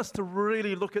want us to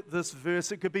really look at this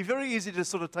verse. It could be very easy to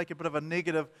sort of take a bit of a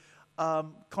negative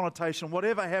connotation.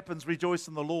 Whatever happens, rejoice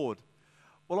in the Lord.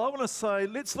 Well, I want to say,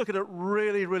 let's look at it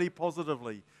really, really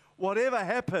positively. Whatever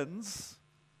happens,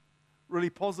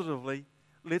 really positively,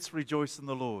 let's rejoice in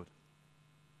the Lord.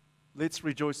 Let's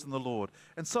rejoice in the Lord.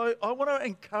 And so I want to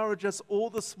encourage us all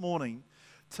this morning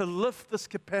to lift this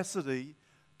capacity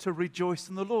to rejoice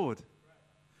in the Lord.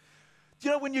 Do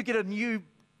you know when you get a new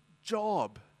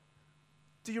job,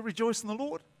 do you rejoice in the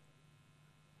Lord?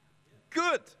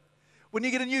 Good. When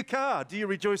you get a new car, do you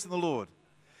rejoice in the Lord?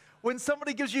 When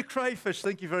somebody gives you crayfish,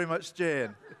 thank you very much,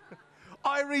 Jan.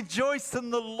 I rejoice in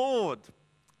the Lord.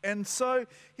 And so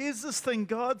here's this thing,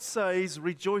 God says,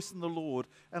 rejoice in the Lord.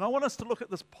 And I want us to look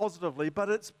at this positively, but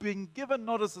it's been given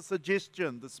not as a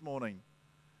suggestion this morning.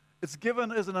 It's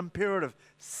given as an imperative,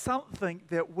 something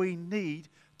that we need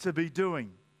to be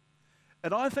doing.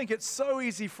 And I think it's so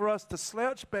easy for us to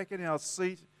slouch back in our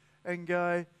seat and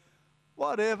go,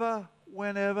 whatever,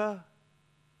 whenever.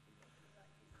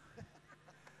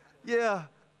 Yeah,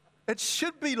 it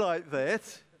should be like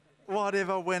that.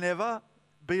 Whatever, whenever.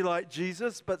 Be like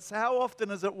Jesus. But how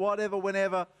often is it whatever,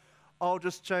 whenever? I'll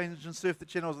just change and surf the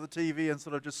channels of the TV and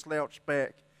sort of just slouch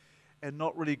back and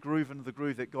not really groove into the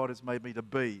groove that God has made me to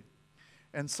be.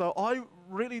 And so I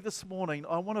really this morning,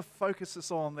 I want to focus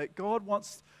this on that God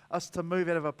wants us to move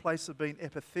out of a place of being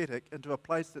apathetic into a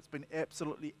place that's been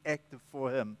absolutely active for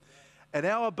Him. And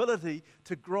our ability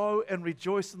to grow and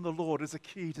rejoice in the Lord is a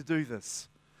key to do this.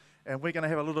 And we're going to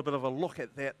have a little bit of a look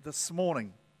at that this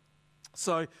morning.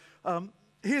 So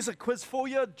here's a quiz for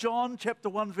you. John chapter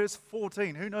 1 verse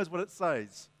 14. Who knows what it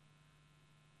says?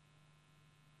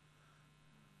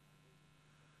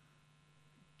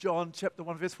 John chapter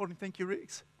 1 verse 14. Thank you,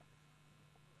 Rex.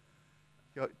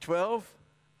 12.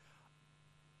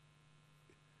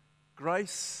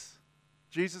 Grace.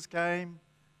 Jesus came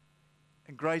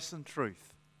in grace and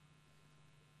truth.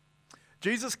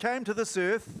 Jesus came to this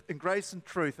earth in grace and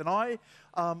truth. And I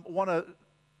want to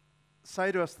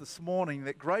say to us this morning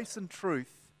that grace and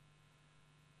truth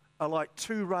are like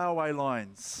two railway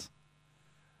lines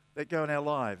that go in our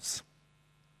lives.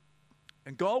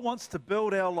 And God wants to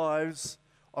build our lives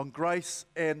on grace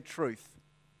and truth.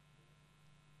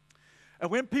 And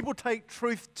when people take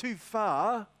truth too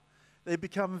far, they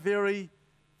become very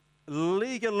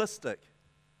legalistic.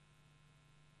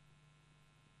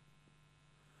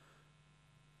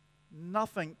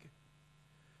 Nothing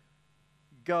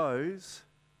goes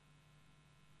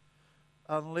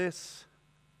unless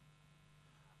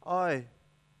I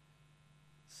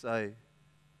say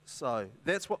so.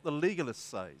 That's what the legalist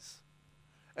says.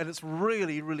 And it's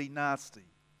really, really nasty.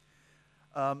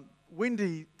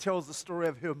 Wendy tells the story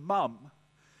of her mum,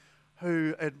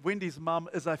 and Wendy's mum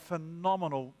is a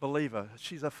phenomenal believer.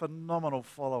 She's a phenomenal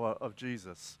follower of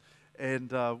Jesus.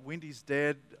 And Wendy's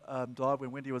dad died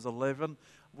when Wendy was 11.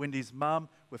 Wendy's mum,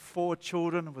 with 4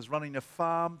 children, was running a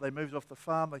farm. They moved off the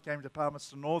farm. They came to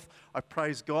Palmerston North. I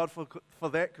praise God for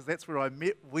that, because that's where I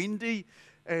met Wendy.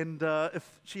 And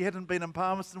if she hadn't been in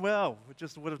Palmerston, well, it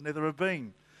just would have never have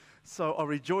been. So I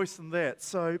rejoice in that.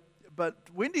 But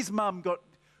Wendy's mum got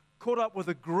caught up with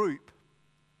a group,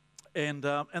 and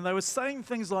they were saying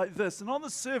things like this. And on the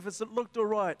surface, it looked all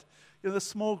right, the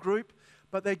small group.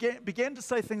 But they began to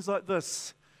say things like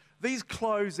this. These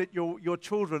clothes that your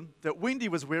children, that Wendy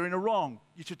was wearing, are wrong.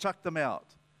 You should chuck them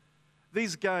out.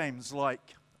 These games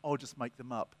like, I'll just make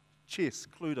them up, chess,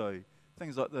 Cluedo,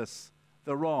 things like this,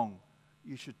 they're wrong.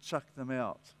 You should chuck them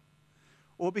out.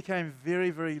 All became very,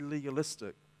 very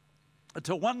legalistic.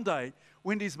 Until one day,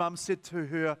 Wendy's mum said to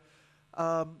her,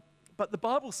 but the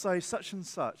Bible says such and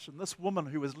such, and this woman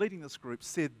who was leading this group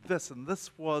said this, and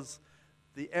this was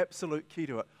the absolute key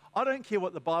to it. I don't care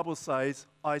what the Bible says,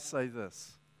 I say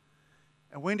this.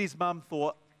 And Wendy's mum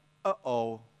thought,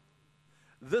 uh-oh,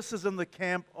 this is in the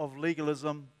camp of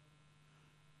legalism.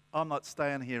 I'm not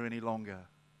staying here any longer.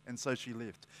 And so she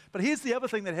left. But here's the other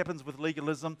thing that happens with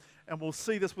legalism, and we'll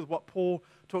see this with what Paul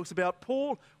talks about.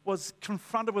 Paul was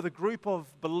confronted with a group of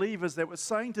believers that were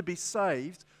saying to be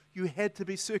saved, you had to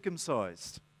be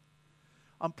circumcised.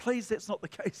 I'm pleased that's not the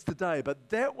case today, but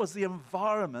that was the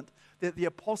environment that the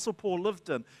Apostle Paul lived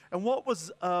in. And what was,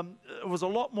 it was a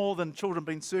lot more than children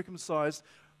being circumcised.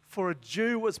 For a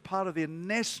Jew, it was part of their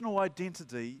national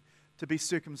identity to be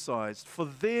circumcised. For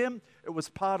them, it was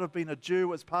part of being a Jew, it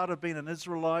was part of being an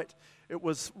Israelite. It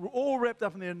was all wrapped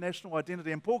up in their national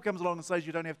identity. And Paul comes along and says,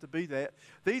 you don't have to be that.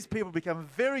 These people become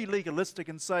very legalistic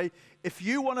and say, if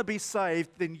you want to be saved,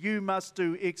 then you must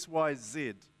do X, Y,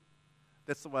 Z.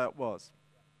 That's the way it was.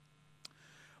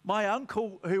 My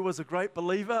uncle, who was a great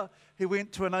believer, he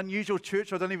went to an unusual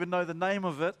church. I don't even know the name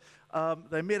of it.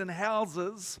 They met in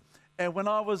houses. And when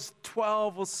I was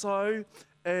 12 or so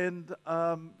and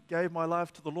gave my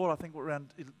life to the Lord, I think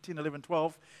around 10, 11,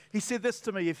 12, he said this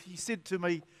to me. He said to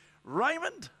me,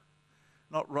 Raymond,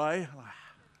 not Ray,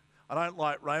 I don't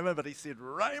like Raymond, but he said,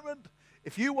 Raymond,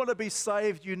 if you want to be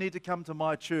saved, you need to come to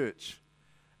my church.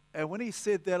 And when he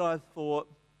said that, I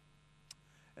thought,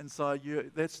 and so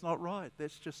that's not right.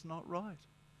 That's just not right.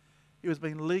 He was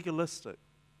being legalistic.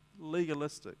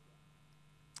 Legalistic.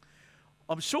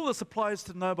 I'm sure this applies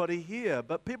to nobody here,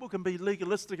 but people can be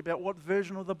legalistic about what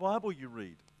version of the Bible you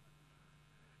read.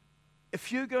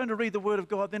 If you're going to read the Word of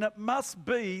God, then it must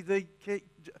be the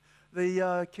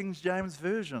King James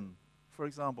Version, for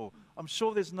example. I'm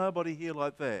sure there's nobody here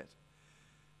like that.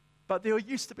 But there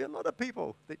used to be a lot of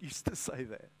people that used to say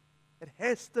that. It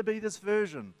has to be this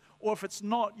version. Or if it's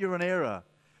not, you're in error.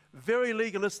 Very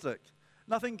legalistic.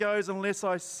 Nothing goes unless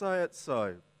I say it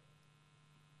so.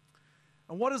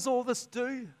 And what does all this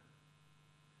do?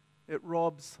 It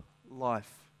robs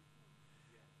life.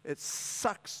 It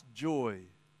sucks joy.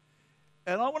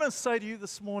 And I want to say to you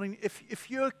this morning, if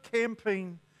you're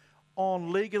camping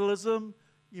on legalism,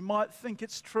 you might think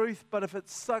it's truth, but if it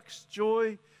sucks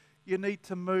joy, you need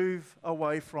to move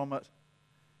away from it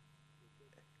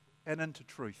and into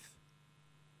truth.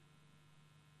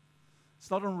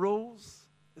 It's not in rules.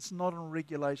 It's not in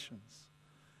regulations.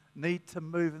 Need to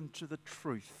move into the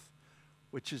truth,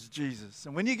 which is Jesus.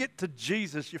 And when you get to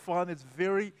Jesus, you find there's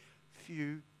very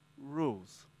few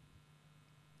rules.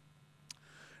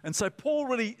 And so Paul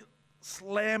really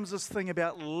slams this thing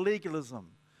about legalism.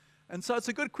 And so it's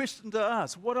a good question to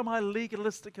ask. What am I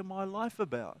legalistic in my life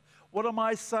about? What am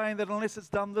I saying that unless it's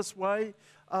done this way,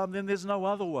 then there's no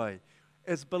other way?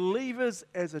 As believers,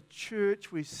 as a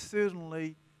church, we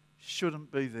certainly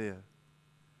shouldn't be there.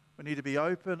 We need to be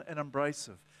open and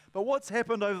embracive. But what's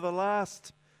happened over the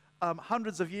last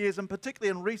hundreds of years, and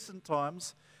particularly in recent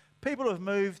times, people have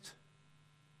moved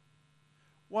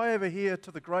way over here to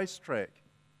the grace track.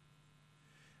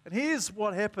 And here's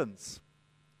what happens.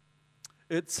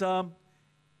 It's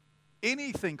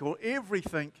anything or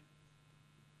everything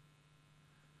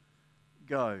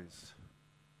goes.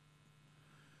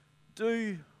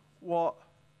 Do what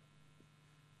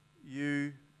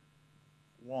you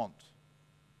want.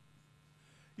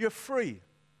 You're free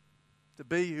to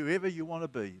be whoever you want to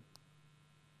be.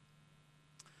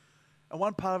 And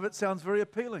one part of it sounds very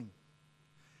appealing.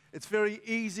 It's very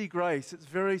easy grace. It's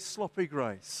very sloppy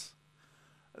grace.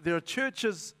 There are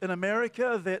churches in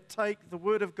America that take the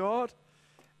Word of God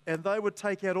and they would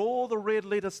take out all the red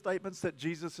letter statements that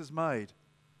Jesus has made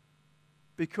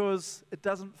because it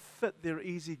doesn't fit their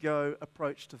easy-go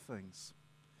approach to things.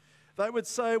 They would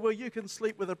say, well, you can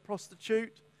sleep with a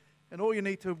prostitute and all you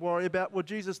need to worry about, well,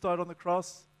 Jesus died on the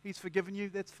cross. He's forgiven you.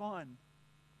 That's fine.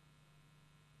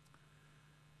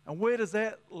 And where does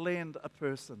that land a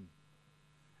person?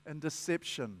 In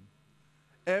deception.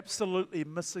 Absolutely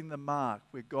missing the mark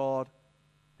where God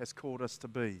has called us to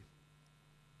be.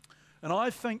 And I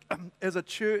think as a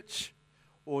church,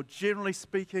 or generally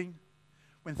speaking,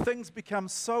 when things become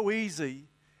so easy,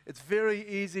 it's very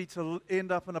easy to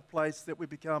end up in a place that we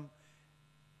become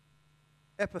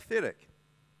apathetic,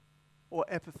 or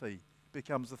apathy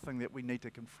becomes the thing that we need to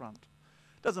confront.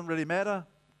 Doesn't really matter.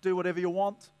 Do whatever you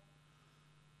want.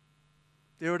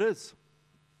 There it is.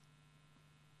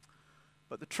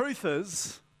 But the truth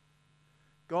is,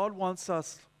 God wants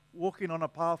us walking on a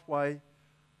pathway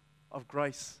of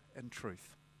grace and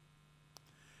truth.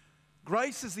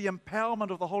 Grace is the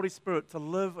empowerment of the Holy Spirit to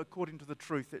live according to the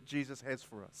truth that Jesus has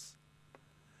for us.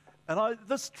 And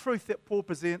this truth that Paul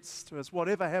presents to us,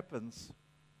 whatever happens,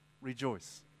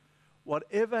 rejoice.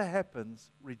 Whatever happens,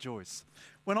 rejoice.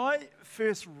 When I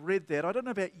first read that, I don't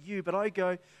know about you, but I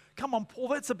go, come on, Paul,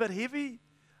 that's a bit heavy.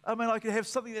 I mean, I could have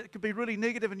something that could be really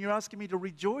negative and you're asking me to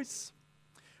rejoice.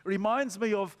 It reminds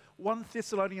me of 1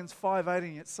 Thessalonians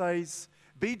 5:18. It says,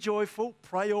 be joyful,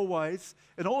 pray always,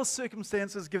 in all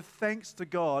circumstances give thanks to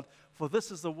God, for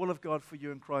this is the will of God for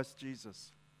you in Christ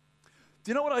Jesus. Do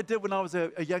you know what I did when I was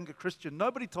a younger Christian?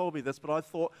 Nobody told me this, but I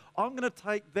thought, I'm going to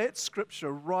take that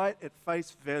scripture right at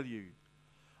face value.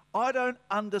 I don't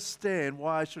understand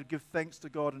why I should give thanks to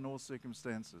God in all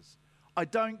circumstances. I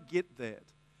don't get that.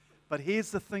 But here's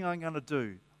the thing I'm going to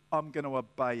do. I'm going to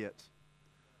obey it.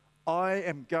 I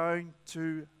am going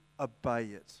to obey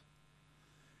it.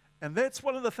 And that's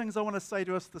one of the things I want to say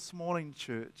to us this morning,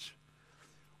 church.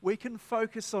 We can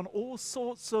focus on all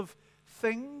sorts of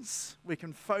things. We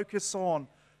can focus on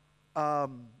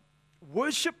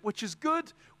worship, which is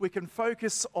good. We can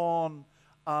focus on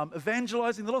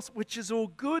evangelizing the lost, which is all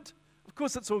good. Of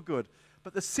course, it's all good.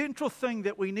 But the central thing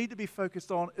that we need to be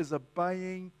focused on is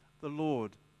obeying the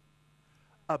Lord.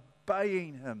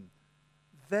 Obeying Him.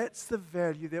 That's the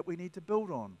value that we need to build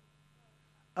on.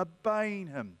 Obeying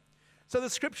Him. So the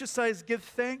scripture says, give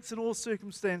thanks in all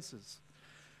circumstances.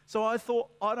 So I thought,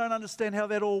 I don't understand how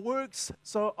that all works,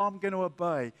 so I'm going to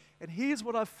obey. And here's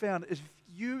what I've found. If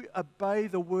you obey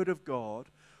the word of God,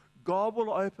 God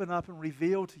will open up and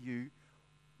reveal to you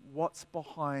what's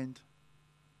behind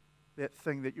that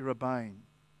thing that you're obeying.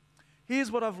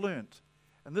 Here's what I've learned.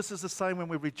 And this is the same when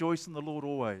we rejoice in the Lord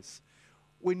always.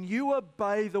 When you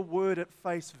obey the word at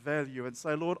face value and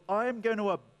say, Lord, I am going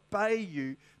to obey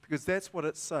you because that's what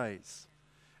it says.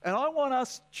 And I want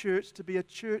us, church, to be a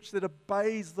church that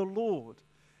obeys the Lord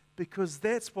because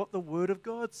that's what the Word of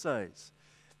God says.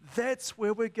 That's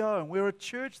where we're going. We're a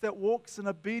church that walks in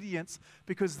obedience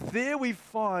because there we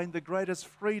find the greatest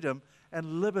freedom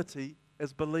and liberty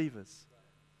as believers.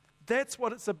 That's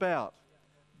what it's about.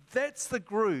 That's the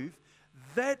groove.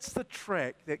 That's the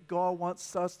track that God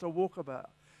wants us to walk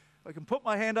about. I can put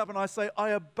my hand up and I say,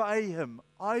 I obey Him.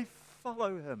 I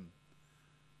follow Him.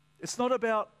 It's not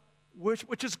about worship,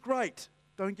 which is great.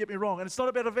 Don't get me wrong. And it's not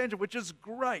about evangelism, which is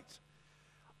great.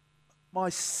 My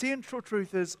central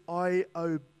truth is I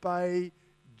obey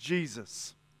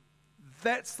Jesus.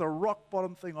 That's the rock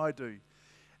bottom thing I do.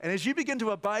 And as you begin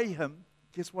to obey Him,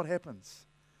 guess what happens?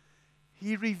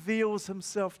 He reveals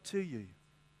Himself to you.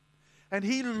 And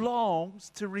He longs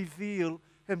to reveal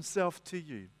Himself to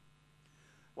you.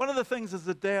 One of the things as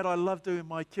a dad I love doing with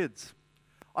my kids,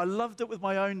 I loved it with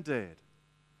my own dad.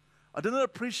 I didn't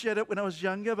appreciate it when I was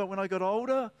younger, but when I got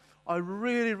older, I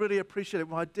really, really appreciated it.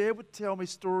 My dad would tell me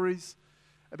stories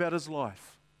about his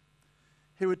life.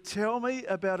 He would tell me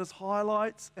about his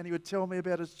highlights, and he would tell me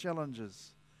about his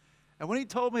challenges. And when he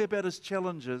told me about his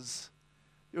challenges,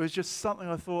 it was just something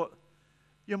I thought,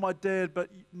 you're my dad, but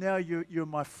now you're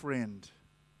my friend.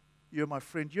 You're my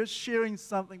friend. You're sharing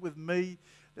something with me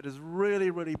that is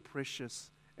really, really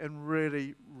precious, and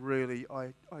really, really,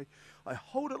 I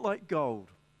hold it like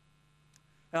gold.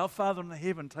 Our Father in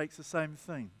heaven takes the same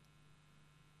thing.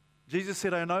 Jesus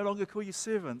said, I no longer call you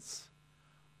servants,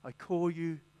 I call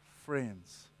you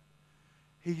friends.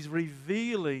 He's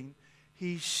revealing,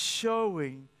 He's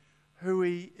showing who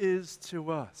He is to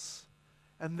us.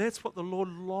 And that's what the Lord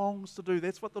longs to do.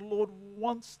 That's what the Lord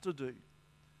wants to do.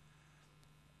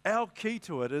 Our key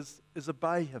to it is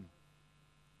obey Him.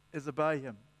 Is obey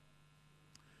Him.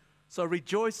 So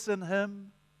rejoice in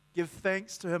Him. Give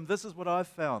thanks to Him. This is what I've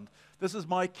found. This is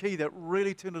my key that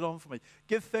really turned it on for me.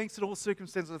 Give thanks in all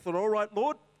circumstances. I thought, all right,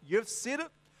 Lord, you've said it.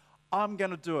 I'm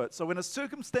going to do it. So when a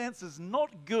circumstance is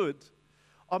not good,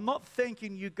 I'm not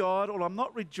thanking you, God, or I'm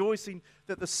not rejoicing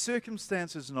that the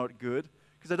circumstance is not good,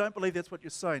 because I don't believe that's what you're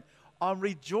saying. I'm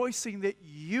rejoicing that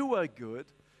you are good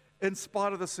in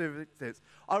spite of the circumstance.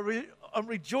 I'm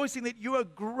rejoicing that you are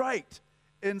great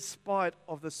in spite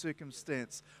of the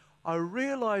circumstance. I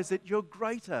realize that you're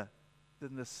greater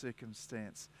than this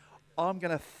circumstance. I'm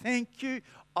going to thank you,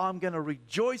 I'm going to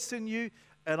rejoice in you,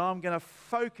 and I'm going to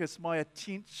focus my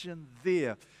attention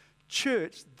there.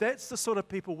 Church, that's the sort of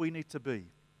people we need to be.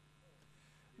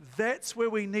 That's where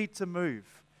we need to move.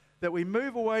 That we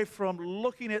move away from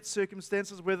looking at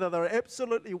circumstances, whether they're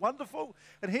absolutely wonderful.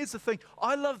 And here's the thing,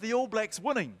 I love the All Blacks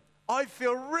winning. I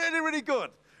feel really, really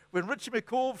good. When Richie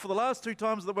McCaw, for the last 2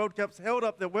 times at the World Cups, held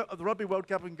up the Rugby World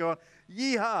Cup and gone,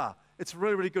 yeehaw, it's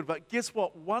really, really good. But guess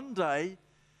what? One day,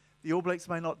 the All Blacks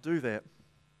may not do that.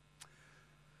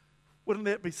 Wouldn't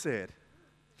that be sad?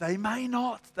 They may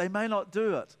not. They may not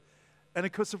do it. And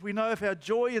of course, if we know if our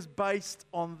joy is based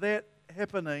on that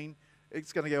happening,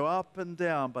 It's going to go up and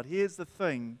down. But here's the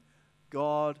thing,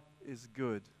 God is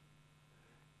good.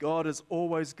 God is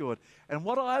always good. And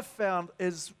what I've found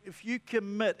is if you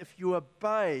commit, if you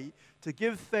obey to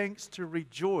give thanks, to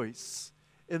rejoice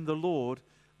in the Lord,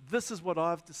 this is what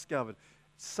I've discovered.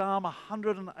 Psalm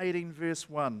 118 verse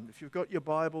 1, if you've got your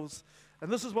Bibles,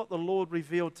 and this is what the Lord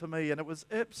revealed to me, and it was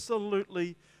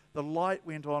absolutely, the light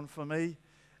went on for me.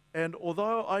 And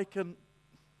although I can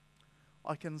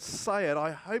say it, I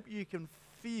hope you can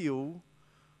feel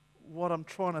what I'm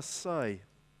trying to say.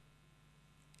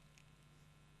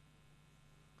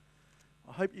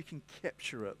 I hope you can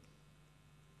capture it.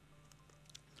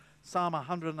 Psalm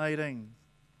 118,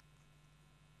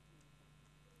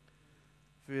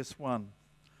 verse 1.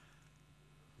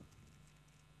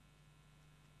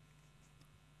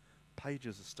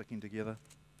 Pages are sticking together.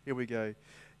 Here we go.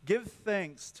 Give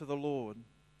thanks to the Lord,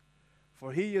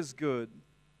 for he is good.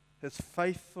 His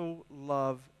faithful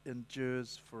love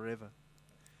endures forever.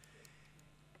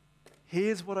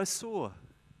 Here's what I saw.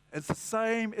 It's the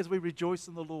same as we rejoice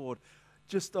in the Lord.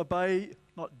 Just obey,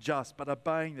 not just, but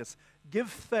obeying this. Give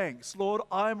thanks. Lord,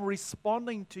 I'm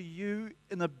responding to you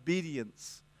in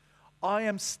obedience. I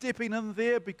am stepping in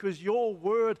there because your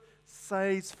word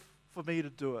says for me to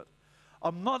do it.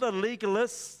 I'm not a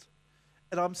legalist,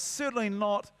 and I'm certainly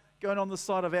not going on the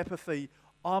side of apathy.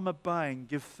 I'm obeying.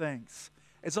 Give thanks.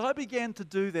 As I began to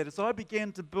do that, as I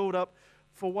began to build up,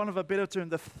 for want of a better term,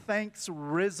 the thanks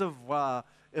reservoir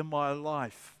in my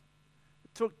life,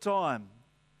 it took time.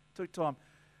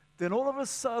 Then all of a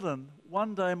sudden,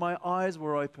 one day my eyes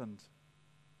were opened.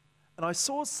 And I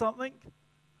saw something,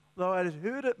 though I had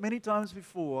heard it many times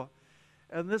before,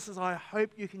 and this is, I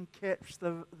hope you can catch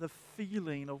the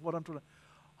feeling of what I'm trying to.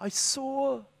 I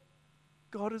saw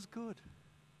God is good.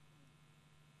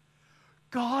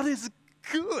 God is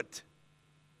good.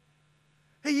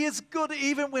 He is good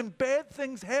even when bad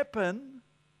things happen.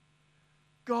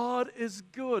 God is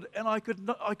good. And I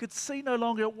could see no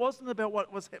longer, it wasn't about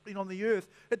what was happening on the earth.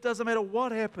 It doesn't matter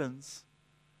what happens.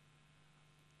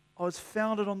 I was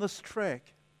founded on this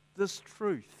track, this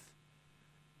truth.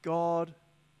 God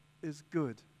is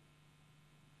good.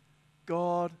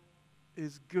 God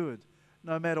is good.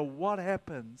 No matter what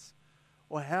happens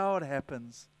or how it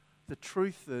happens, the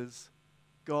truth is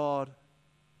God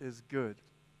is good.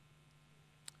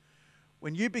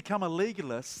 When you become a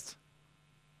legalist,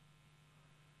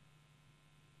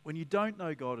 when you don't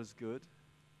know God is good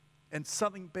and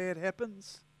something bad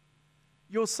happens,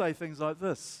 you'll say things like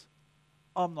this: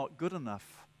 I'm not good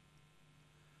enough.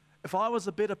 If I was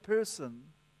a better person,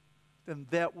 then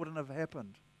that wouldn't have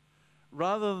happened.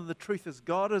 Rather than the truth is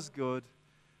God is good,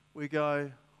 we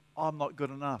go, I'm not good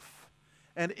enough.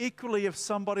 And equally, if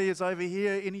somebody is over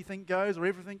here, anything goes or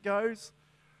everything goes,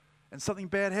 and something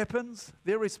bad happens,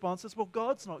 their response is, well,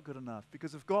 God's not good enough.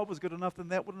 Because if God was good enough, then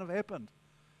that wouldn't have happened.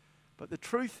 But the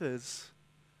truth is,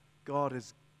 God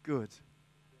is good.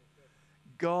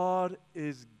 God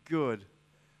is good.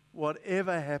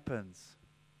 Whatever happens,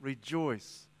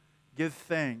 rejoice, give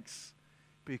thanks,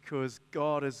 because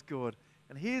God is good.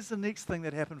 And here's the next thing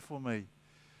that happened for me.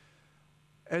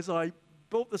 As I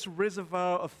built this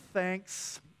reservoir of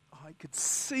thanks, I could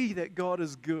see that God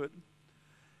is good.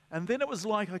 And then it was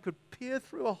like I could peer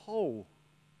through a hole.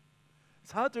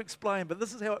 It's hard to explain, but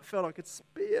this is how it felt. I could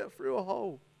peer through a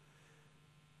hole.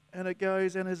 And it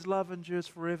goes, and his love endures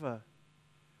forever.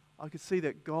 I could see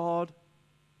that God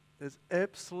is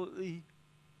absolutely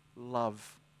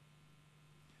love.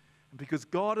 And because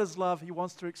God is love, he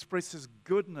wants to express his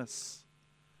goodness.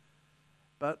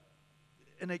 But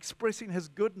in expressing his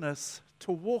goodness,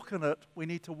 to walk in it, we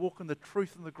need to walk in the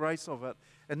truth and the grace of it,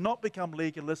 and not become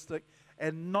legalistic,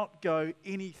 and not go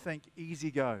anything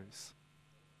easy goes.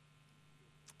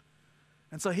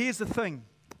 And so here's the thing.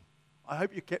 I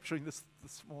hope you're capturing this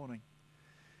morning.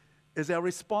 Is our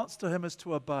response to him is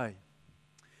to obey.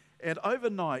 And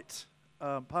overnight,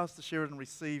 Pastor Sheridan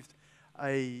received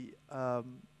a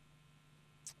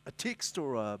text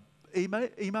or a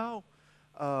email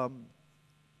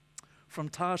from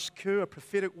Tash Kerr, a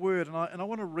prophetic word, and I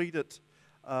want to read it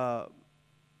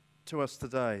to us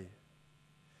today.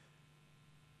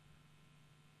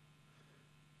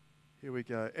 Here we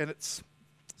go. And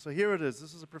so here it is.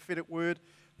 This is a prophetic word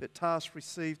that Tash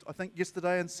received, I think,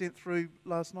 yesterday and sent through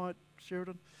last night,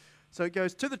 Sheridan. So it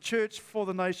goes, to the church for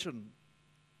the nation.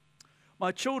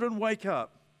 My children, wake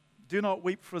up. Do not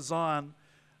weep for Zion.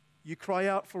 You cry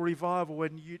out for revival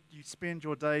when you spend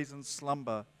your days in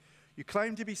slumber. You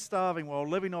claim to be starving while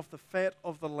living off the fat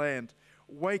of the land.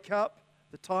 Wake up.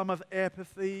 The time of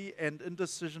apathy and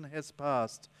indecision has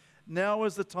passed. Now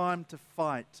is the time to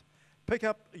fight. Pick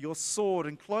up your sword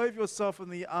and clothe yourself in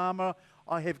the armor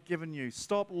I have given you.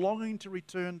 Stop longing to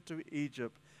return to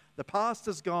Egypt. The past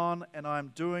is gone, and I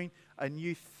am doing a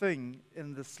new thing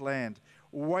in this land.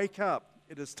 Wake up.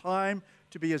 It is time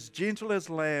to be as gentle as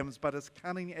lambs, but as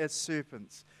cunning as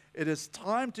serpents. It is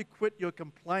time to quit your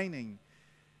complaining.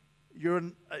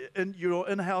 You're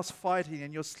in-house fighting,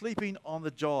 and you're sleeping on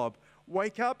the job.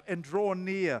 Wake up and draw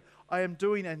near. I am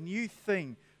doing a new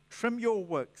thing. Trim your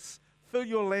wicks. Fill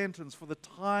your lanterns, for the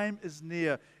time is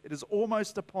near. It is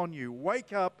almost upon you.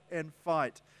 Wake up and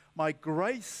fight. My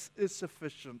grace is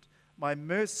sufficient. My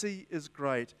mercy is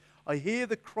great. I hear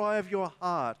the cry of your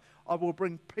heart. I will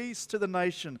bring peace to the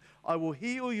nation. I will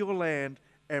heal your land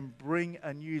and bring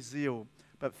a new zeal.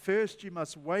 But first you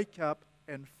must wake up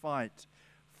and fight.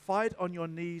 Fight on your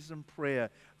knees in prayer.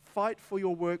 Fight for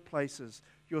your workplaces,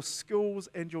 your schools,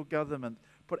 and your government.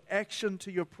 Put action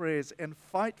to your prayers and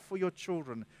fight for your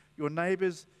children, your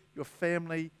neighbors, your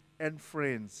family, and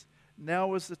friends.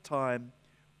 Now is the time.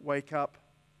 Wake up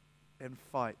and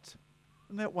fight.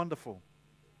 Isn't that wonderful?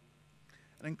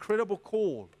 An incredible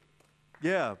call.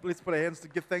 Yeah, let's put our hands to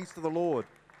give thanks to the Lord.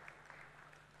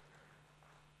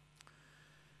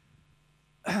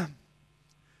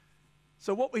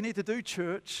 So what we need to do,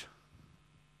 church,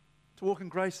 to walk in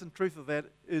grace and truth of that,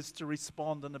 is to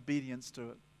respond in obedience to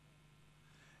it.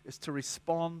 Is to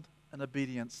respond in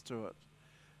obedience to it.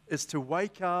 Is to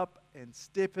wake up and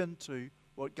step into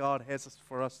what God has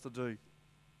for us to do.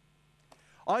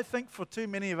 I think for too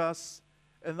many of us,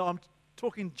 and I'm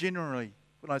talking generally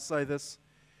when I say this,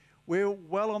 we're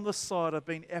well on the side of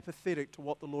being apathetic to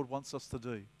what the Lord wants us to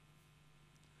do.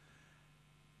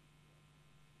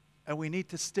 And we need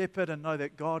to step in and know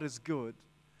that God is good.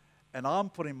 And I'm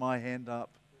putting my hand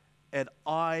up, and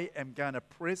I am going to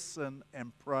press in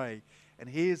and pray. And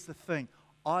here's the thing.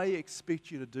 I expect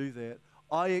you to do that.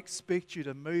 I expect you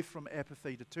to move from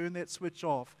apathy, to turn that switch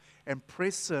off and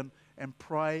press in and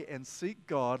pray and seek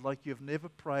God like you've never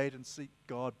prayed and seek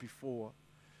God before.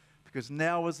 Because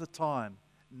now is the time.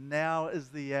 Now is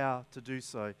the hour to do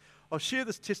so. I'll share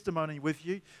this testimony with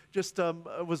you. Just,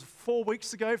 it was 5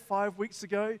 weeks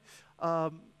ago.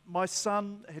 My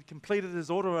son had completed his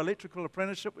auto electrical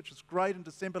apprenticeship, which was great, in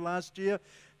December last year.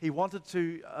 He wanted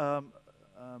to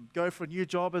go for a new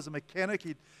job as a mechanic.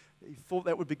 He thought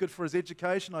that would be good for his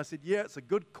education. I said, yeah, it's a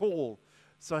good call.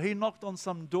 So he knocked on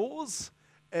some doors,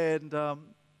 and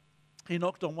he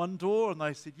knocked on one door, and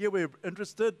they said, yeah, we're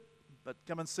interested, but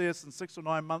come and see us in 6 or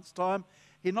 9 months' time.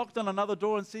 He knocked on another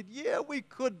door and said, yeah, we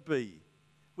could be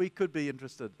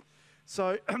interested.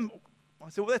 So I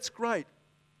said, well, that's great.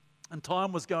 And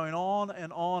time was going on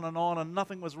and on and on, and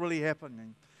nothing was really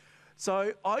happening.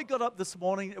 So I got up this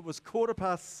morning. It was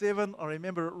 7:15. I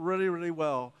remember it really, really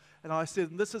well. And I said,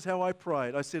 and this is how I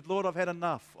prayed. I said, Lord, I've had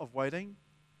enough of waiting.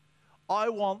 I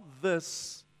want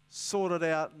this sorted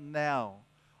out now.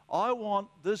 I want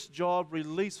this job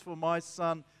released for my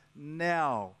son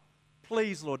now.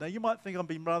 Please, Lord. Now, you might think I'm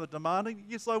being rather demanding.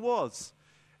 Yes, I was.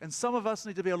 And some of us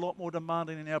need to be a lot more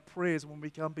demanding in our prayers when we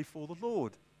come before the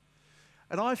Lord.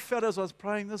 And I felt as I was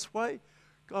praying this way,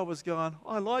 God was going,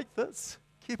 I like this.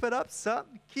 Keep it up, son.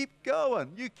 Keep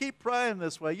going. You keep praying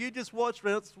this way. You just watch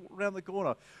around the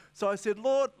corner. So I said,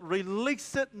 Lord,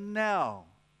 release it now.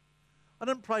 I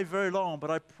didn't pray very long,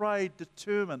 but I prayed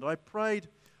determined. I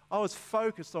was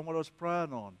focused on what I was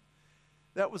praying on.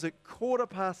 That was at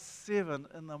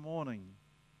 7:15 in the morning.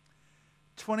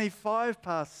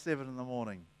 7:25 in the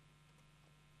morning.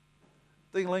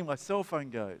 Ding-a-ling, my cell phone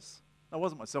goes. No, it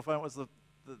wasn't my cell phone, it was the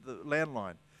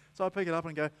landline. So I pick it up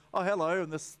and go, oh, hello,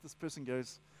 and this person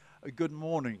goes, good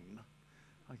morning.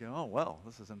 I go, oh, well,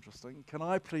 this is interesting. Can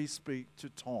I please speak to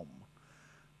Tom?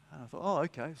 And I thought, oh,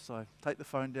 okay. So I take the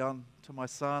phone down to my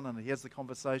son, and he has the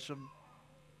conversation.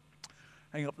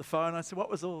 Hang up the phone. I said, what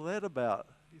was all that about?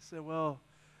 He said, well,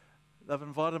 they've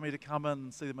invited me to come in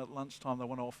and see them at lunchtime. They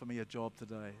want to offer me a job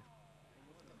today.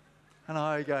 And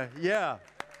I go, yeah.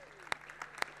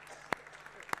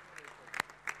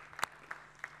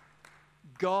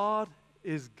 God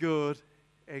is good,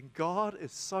 and God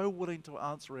is so willing to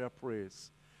answer our prayers.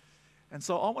 And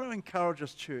so I want to encourage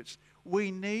us, church,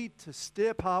 we need to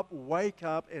step up, wake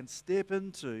up, and step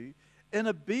into in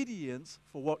obedience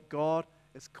for what God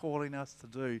is calling us to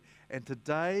do. And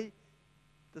today,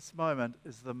 this moment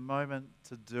is the moment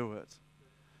to do it.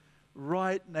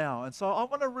 Right now. And so I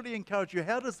want to really encourage you.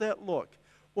 How does that look?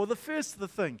 Well, the first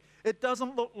thing, it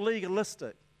doesn't look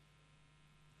legalistic.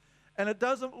 And it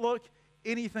doesn't look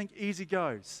anything easy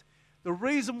goes. The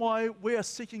reason why we are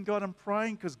seeking God and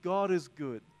praying, because God is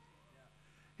good.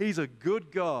 He's a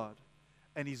good God.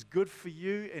 and He's good for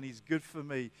you, and He's good for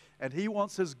me. And He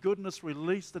wants His goodness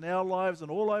released in our lives and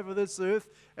all over this earth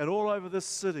and all over this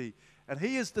city. And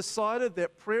He has decided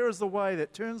that prayer is the way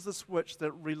that turns the switch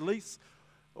that release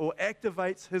or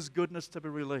activates His goodness to be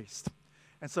released.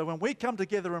 And so when we come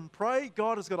together and pray,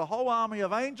 God has got a whole army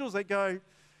of angels that go,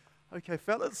 okay,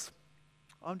 fellas,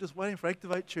 I'm just waiting for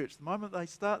Activate Church. The moment they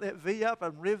start that V up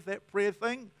and rev that prayer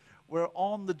thing, we're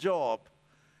on the job.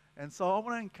 And so I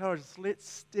want to encourage us, let's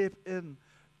step in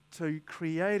to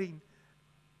creating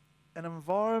an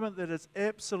environment that is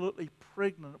absolutely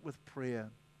pregnant with prayer.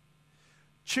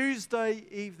 Tuesday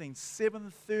evening,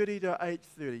 7:30 to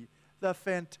 8:30, they're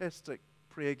fantastic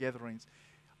prayer gatherings.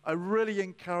 I really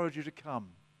encourage you to come.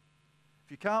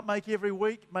 If you can't make every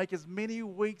week, make as many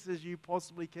weeks as you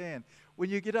possibly can. When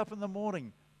you get up in the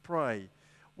morning, pray.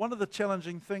 One of the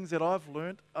challenging things that I've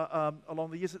learned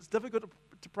along the years, it's difficult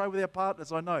to pray with our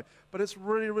partners, I know, but it's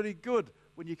really, really good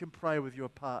when you can pray with your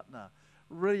partner.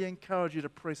 Really encourage you to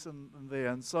press in there.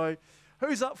 And so,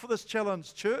 who's up for this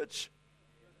challenge, church?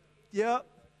 Yeah?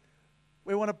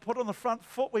 We want to put on the front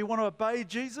foot, we want to obey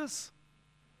Jesus?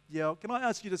 Yeah, can I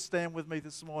ask you to stand with me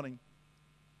this morning?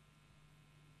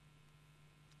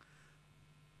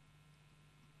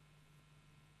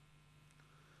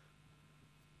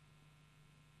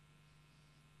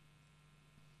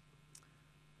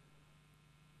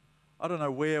 I don't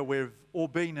know where we've all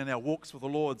been in our walks with the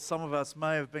Lord. Some of us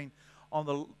may have been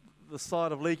on the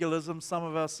side of legalism. Some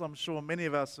of us, I'm sure many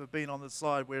of us, have been on the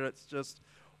side where it's just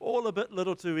all a bit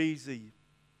little too easy.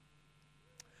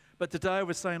 But today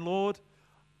we're saying, Lord,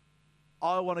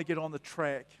 I want to get on the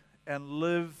track and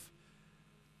live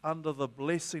under the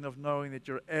blessing of knowing that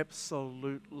you're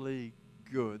absolutely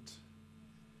good.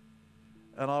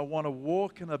 And I want to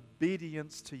walk in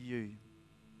obedience to you.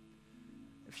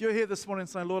 If you're here this morning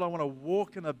saying, Lord, I want to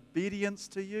walk in obedience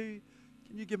to you,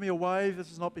 can you give me a wave?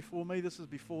 This is not before me, this is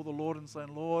before the Lord, and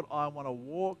saying, Lord, I want to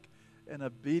walk in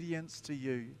obedience to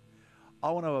you.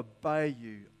 I want to obey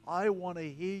you. I want to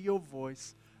hear your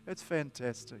voice. It's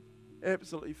fantastic.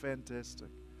 Absolutely fantastic.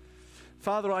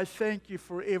 Father, I thank you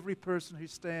for every person who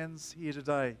stands here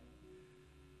today.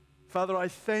 Father, I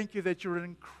thank you that you're an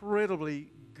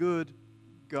incredibly good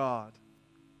God,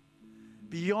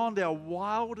 beyond our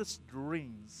wildest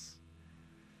dreams.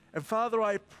 And Father,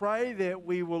 I pray that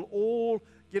we will all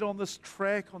get on this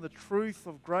track on the truth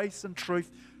of grace and truth.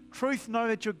 Truth, knowing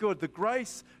that you're good. The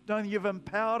grace, knowing that you've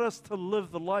empowered us to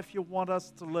live the life you want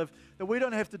us to live. That we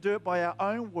don't have to do it by our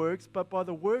own works, but by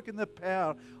the work and the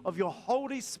power of your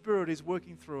Holy Spirit is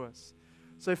working through us.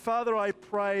 So Father, I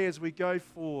pray as we go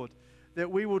forward that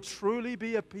we will truly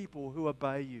be a people who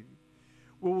obey you.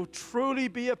 We will truly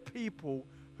be a people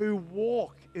who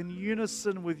walk in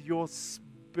unison with your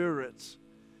Spirit.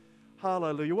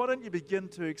 Hallelujah. Why don't you begin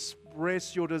to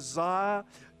express your desire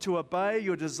to obey,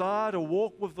 your desire to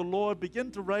walk with the Lord.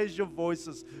 Begin to raise your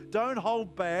voices. Don't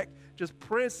hold back. Just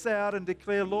press out and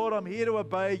declare, Lord, I'm here to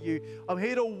obey you. I'm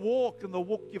here to walk in the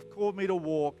walk you've called me to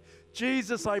walk.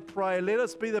 Jesus, I pray, let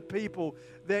us be the people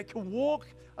that can walk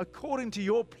according to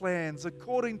your plans,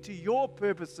 according to your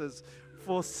purposes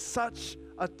for such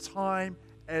a time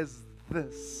as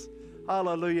this.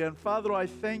 Hallelujah. And Father, I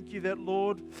thank you that,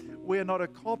 Lord, we are not a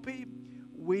copy,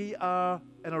 we are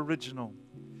an original.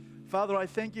 Father, I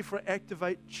thank you for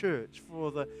Activate Church,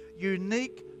 for the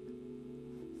unique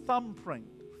thumbprint,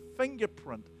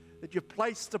 fingerprint that you've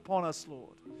placed upon us,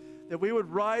 Lord. That we would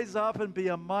rise up and be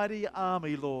a mighty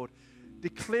army, Lord,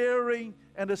 declaring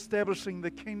and establishing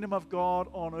the kingdom of God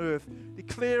on earth,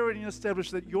 declaring and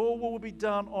establishing that your will be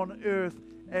done on earth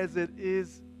as it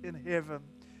is in heaven.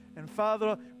 And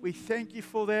Father, we thank you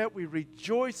for that. We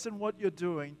rejoice in what you're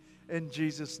doing in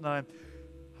Jesus' name.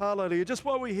 Hallelujah. Just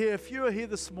while we're here, if you are here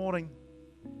this morning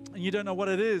and you don't know what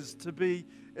it is to be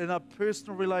in a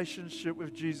personal relationship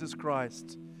with Jesus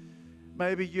Christ,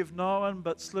 maybe you've known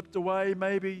but slipped away,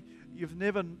 maybe you've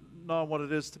never known what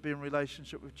it is to be in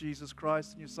relationship with Jesus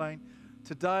Christ, and you're saying,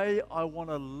 today I want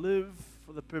to live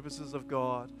for the purposes of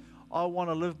God. I want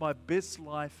to live my best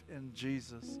life in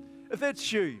Jesus. If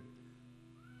that's you,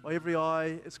 while every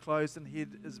eye is closed and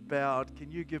head is bowed,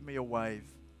 can you give me a wave?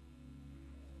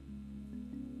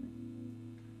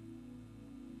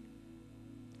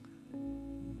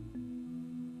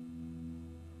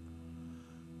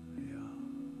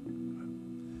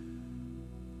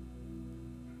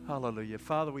 Hallelujah.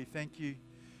 Father, we thank you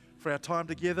for our time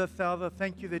together. Father,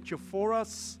 thank you that you're for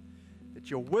us,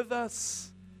 that you're with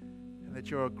us, and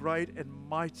that you're a great and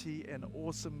mighty and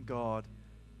awesome God.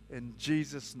 In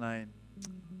Jesus' name,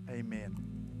 amen.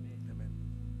 Amen.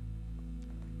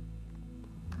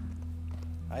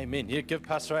 Amen. Yeah, give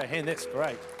Pastor a hand. That's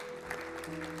great.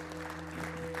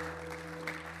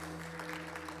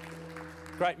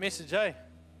 Great message, eh?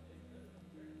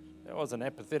 That was an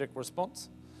apathetic response.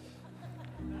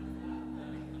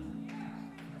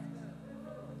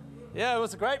 Yeah, it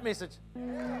was a great message.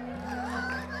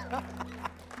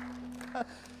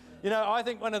 You know, I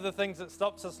think one of the things that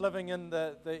stops us living in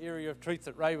the area of truth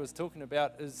that Ray was talking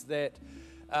about is that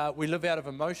we live out of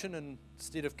emotion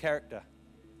instead of character.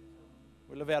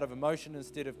 We live out of emotion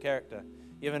instead of character.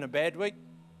 You're having a bad week,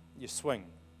 you swing.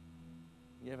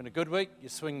 You're having a good week, you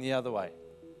swing the other way.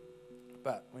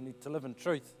 But we need to live in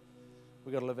truth.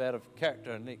 We've got to live out of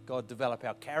character and let God develop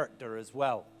our character as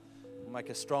well. Make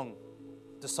us strong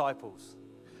disciples.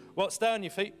 Well, stay on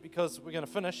your feet because we're going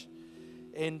to finish.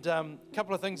 And a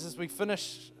couple of things as we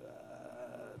finish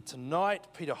tonight.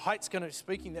 Peter Height's going to be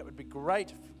speaking. That would be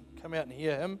great. If you come out and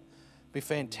hear him. Be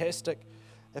fantastic.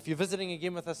 If you're visiting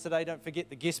again with us today, don't forget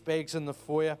the guest bags in the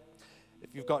foyer.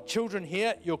 If you've got children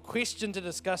here, your question to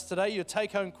discuss today, your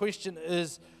take-home question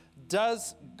is,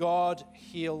 does God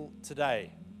heal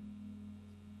today?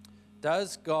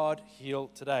 Does God heal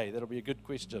today? That'll be a good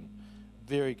question.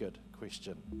 Very good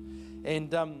question.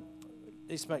 And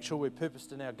let's make sure we're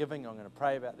purposed in our giving. I'm going to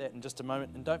pray about that in just a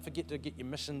moment. And don't forget to get your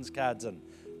missions cards in.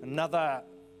 Another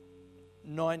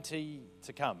 90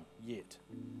 to come yet.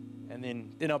 And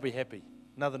then I'll be happy.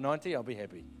 Another 90, I'll be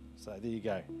happy. So there you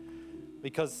go.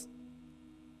 Because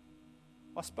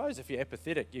I suppose if you're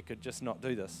apathetic, you could just not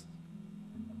do this.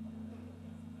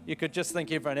 You could just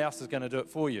think everyone else is going to do it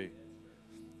for you.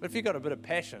 But if you've got a bit of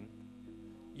passion,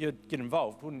 you'd get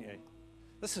involved, wouldn't you?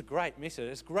 This is a great message.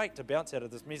 It's great to bounce out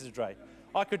of this message, Ray.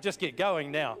 I could just get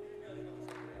going now.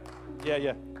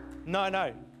 Yeah.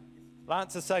 No.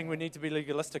 Lance is saying we need to be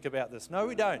legalistic about this. No,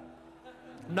 we don't.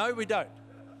 No, we don't.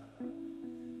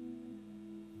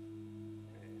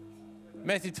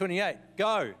 Matthew 28.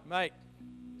 Go, mate.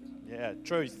 Yeah,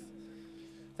 truth.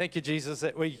 Thank you, Jesus,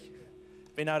 that we've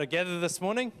been able to gather this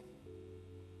morning.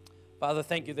 Father,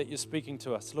 thank you that you're speaking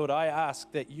to us. Lord, I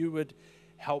ask that you would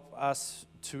help us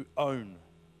to own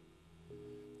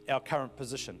our current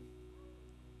position.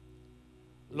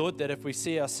 Lord, that if we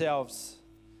see ourselves,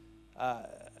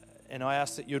 and I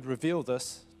ask that you'd reveal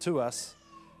this to us,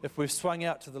 if we've swung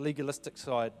out to the legalistic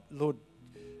side, Lord,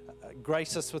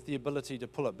 grace us with the ability to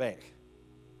pull it back.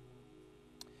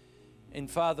 And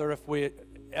Father, if we're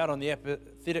out on the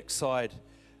apathetic side,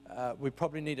 we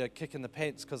probably need a kick in the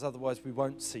pants because otherwise we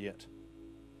won't see it.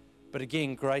 But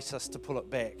again, grace us to pull it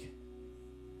back,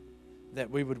 that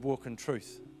we would walk in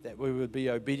truth, that we would be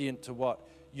obedient to what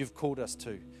you've called us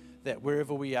to, that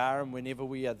wherever we are and whenever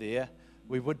we are there,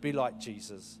 we would be like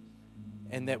Jesus,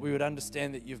 and that we would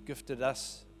understand that you've gifted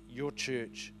us, your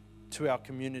church, to our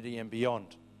community and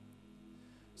beyond.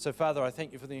 So, Father, I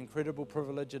thank you for the incredible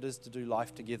privilege it is to do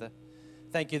life together.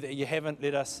 Thank you that you haven't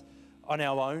let us on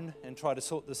our own and try to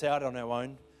sort this out on our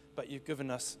own, but you've given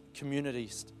us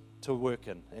communities to work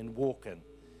in and walk in.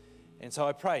 And so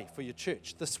I pray for your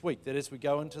church this week, that as we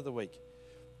go into the week,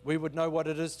 we would know what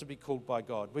it is to be called by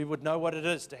God. We would know what it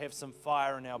is to have some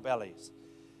fire in our bellies.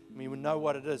 We would know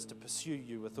what it is to pursue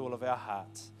you with all of our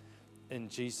hearts. In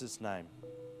Jesus' name,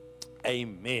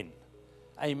 amen.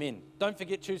 Amen. Don't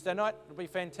forget Tuesday night. It'll be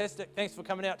fantastic. Thanks for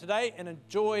coming out today and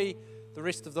enjoy the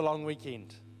rest of the long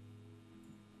weekend.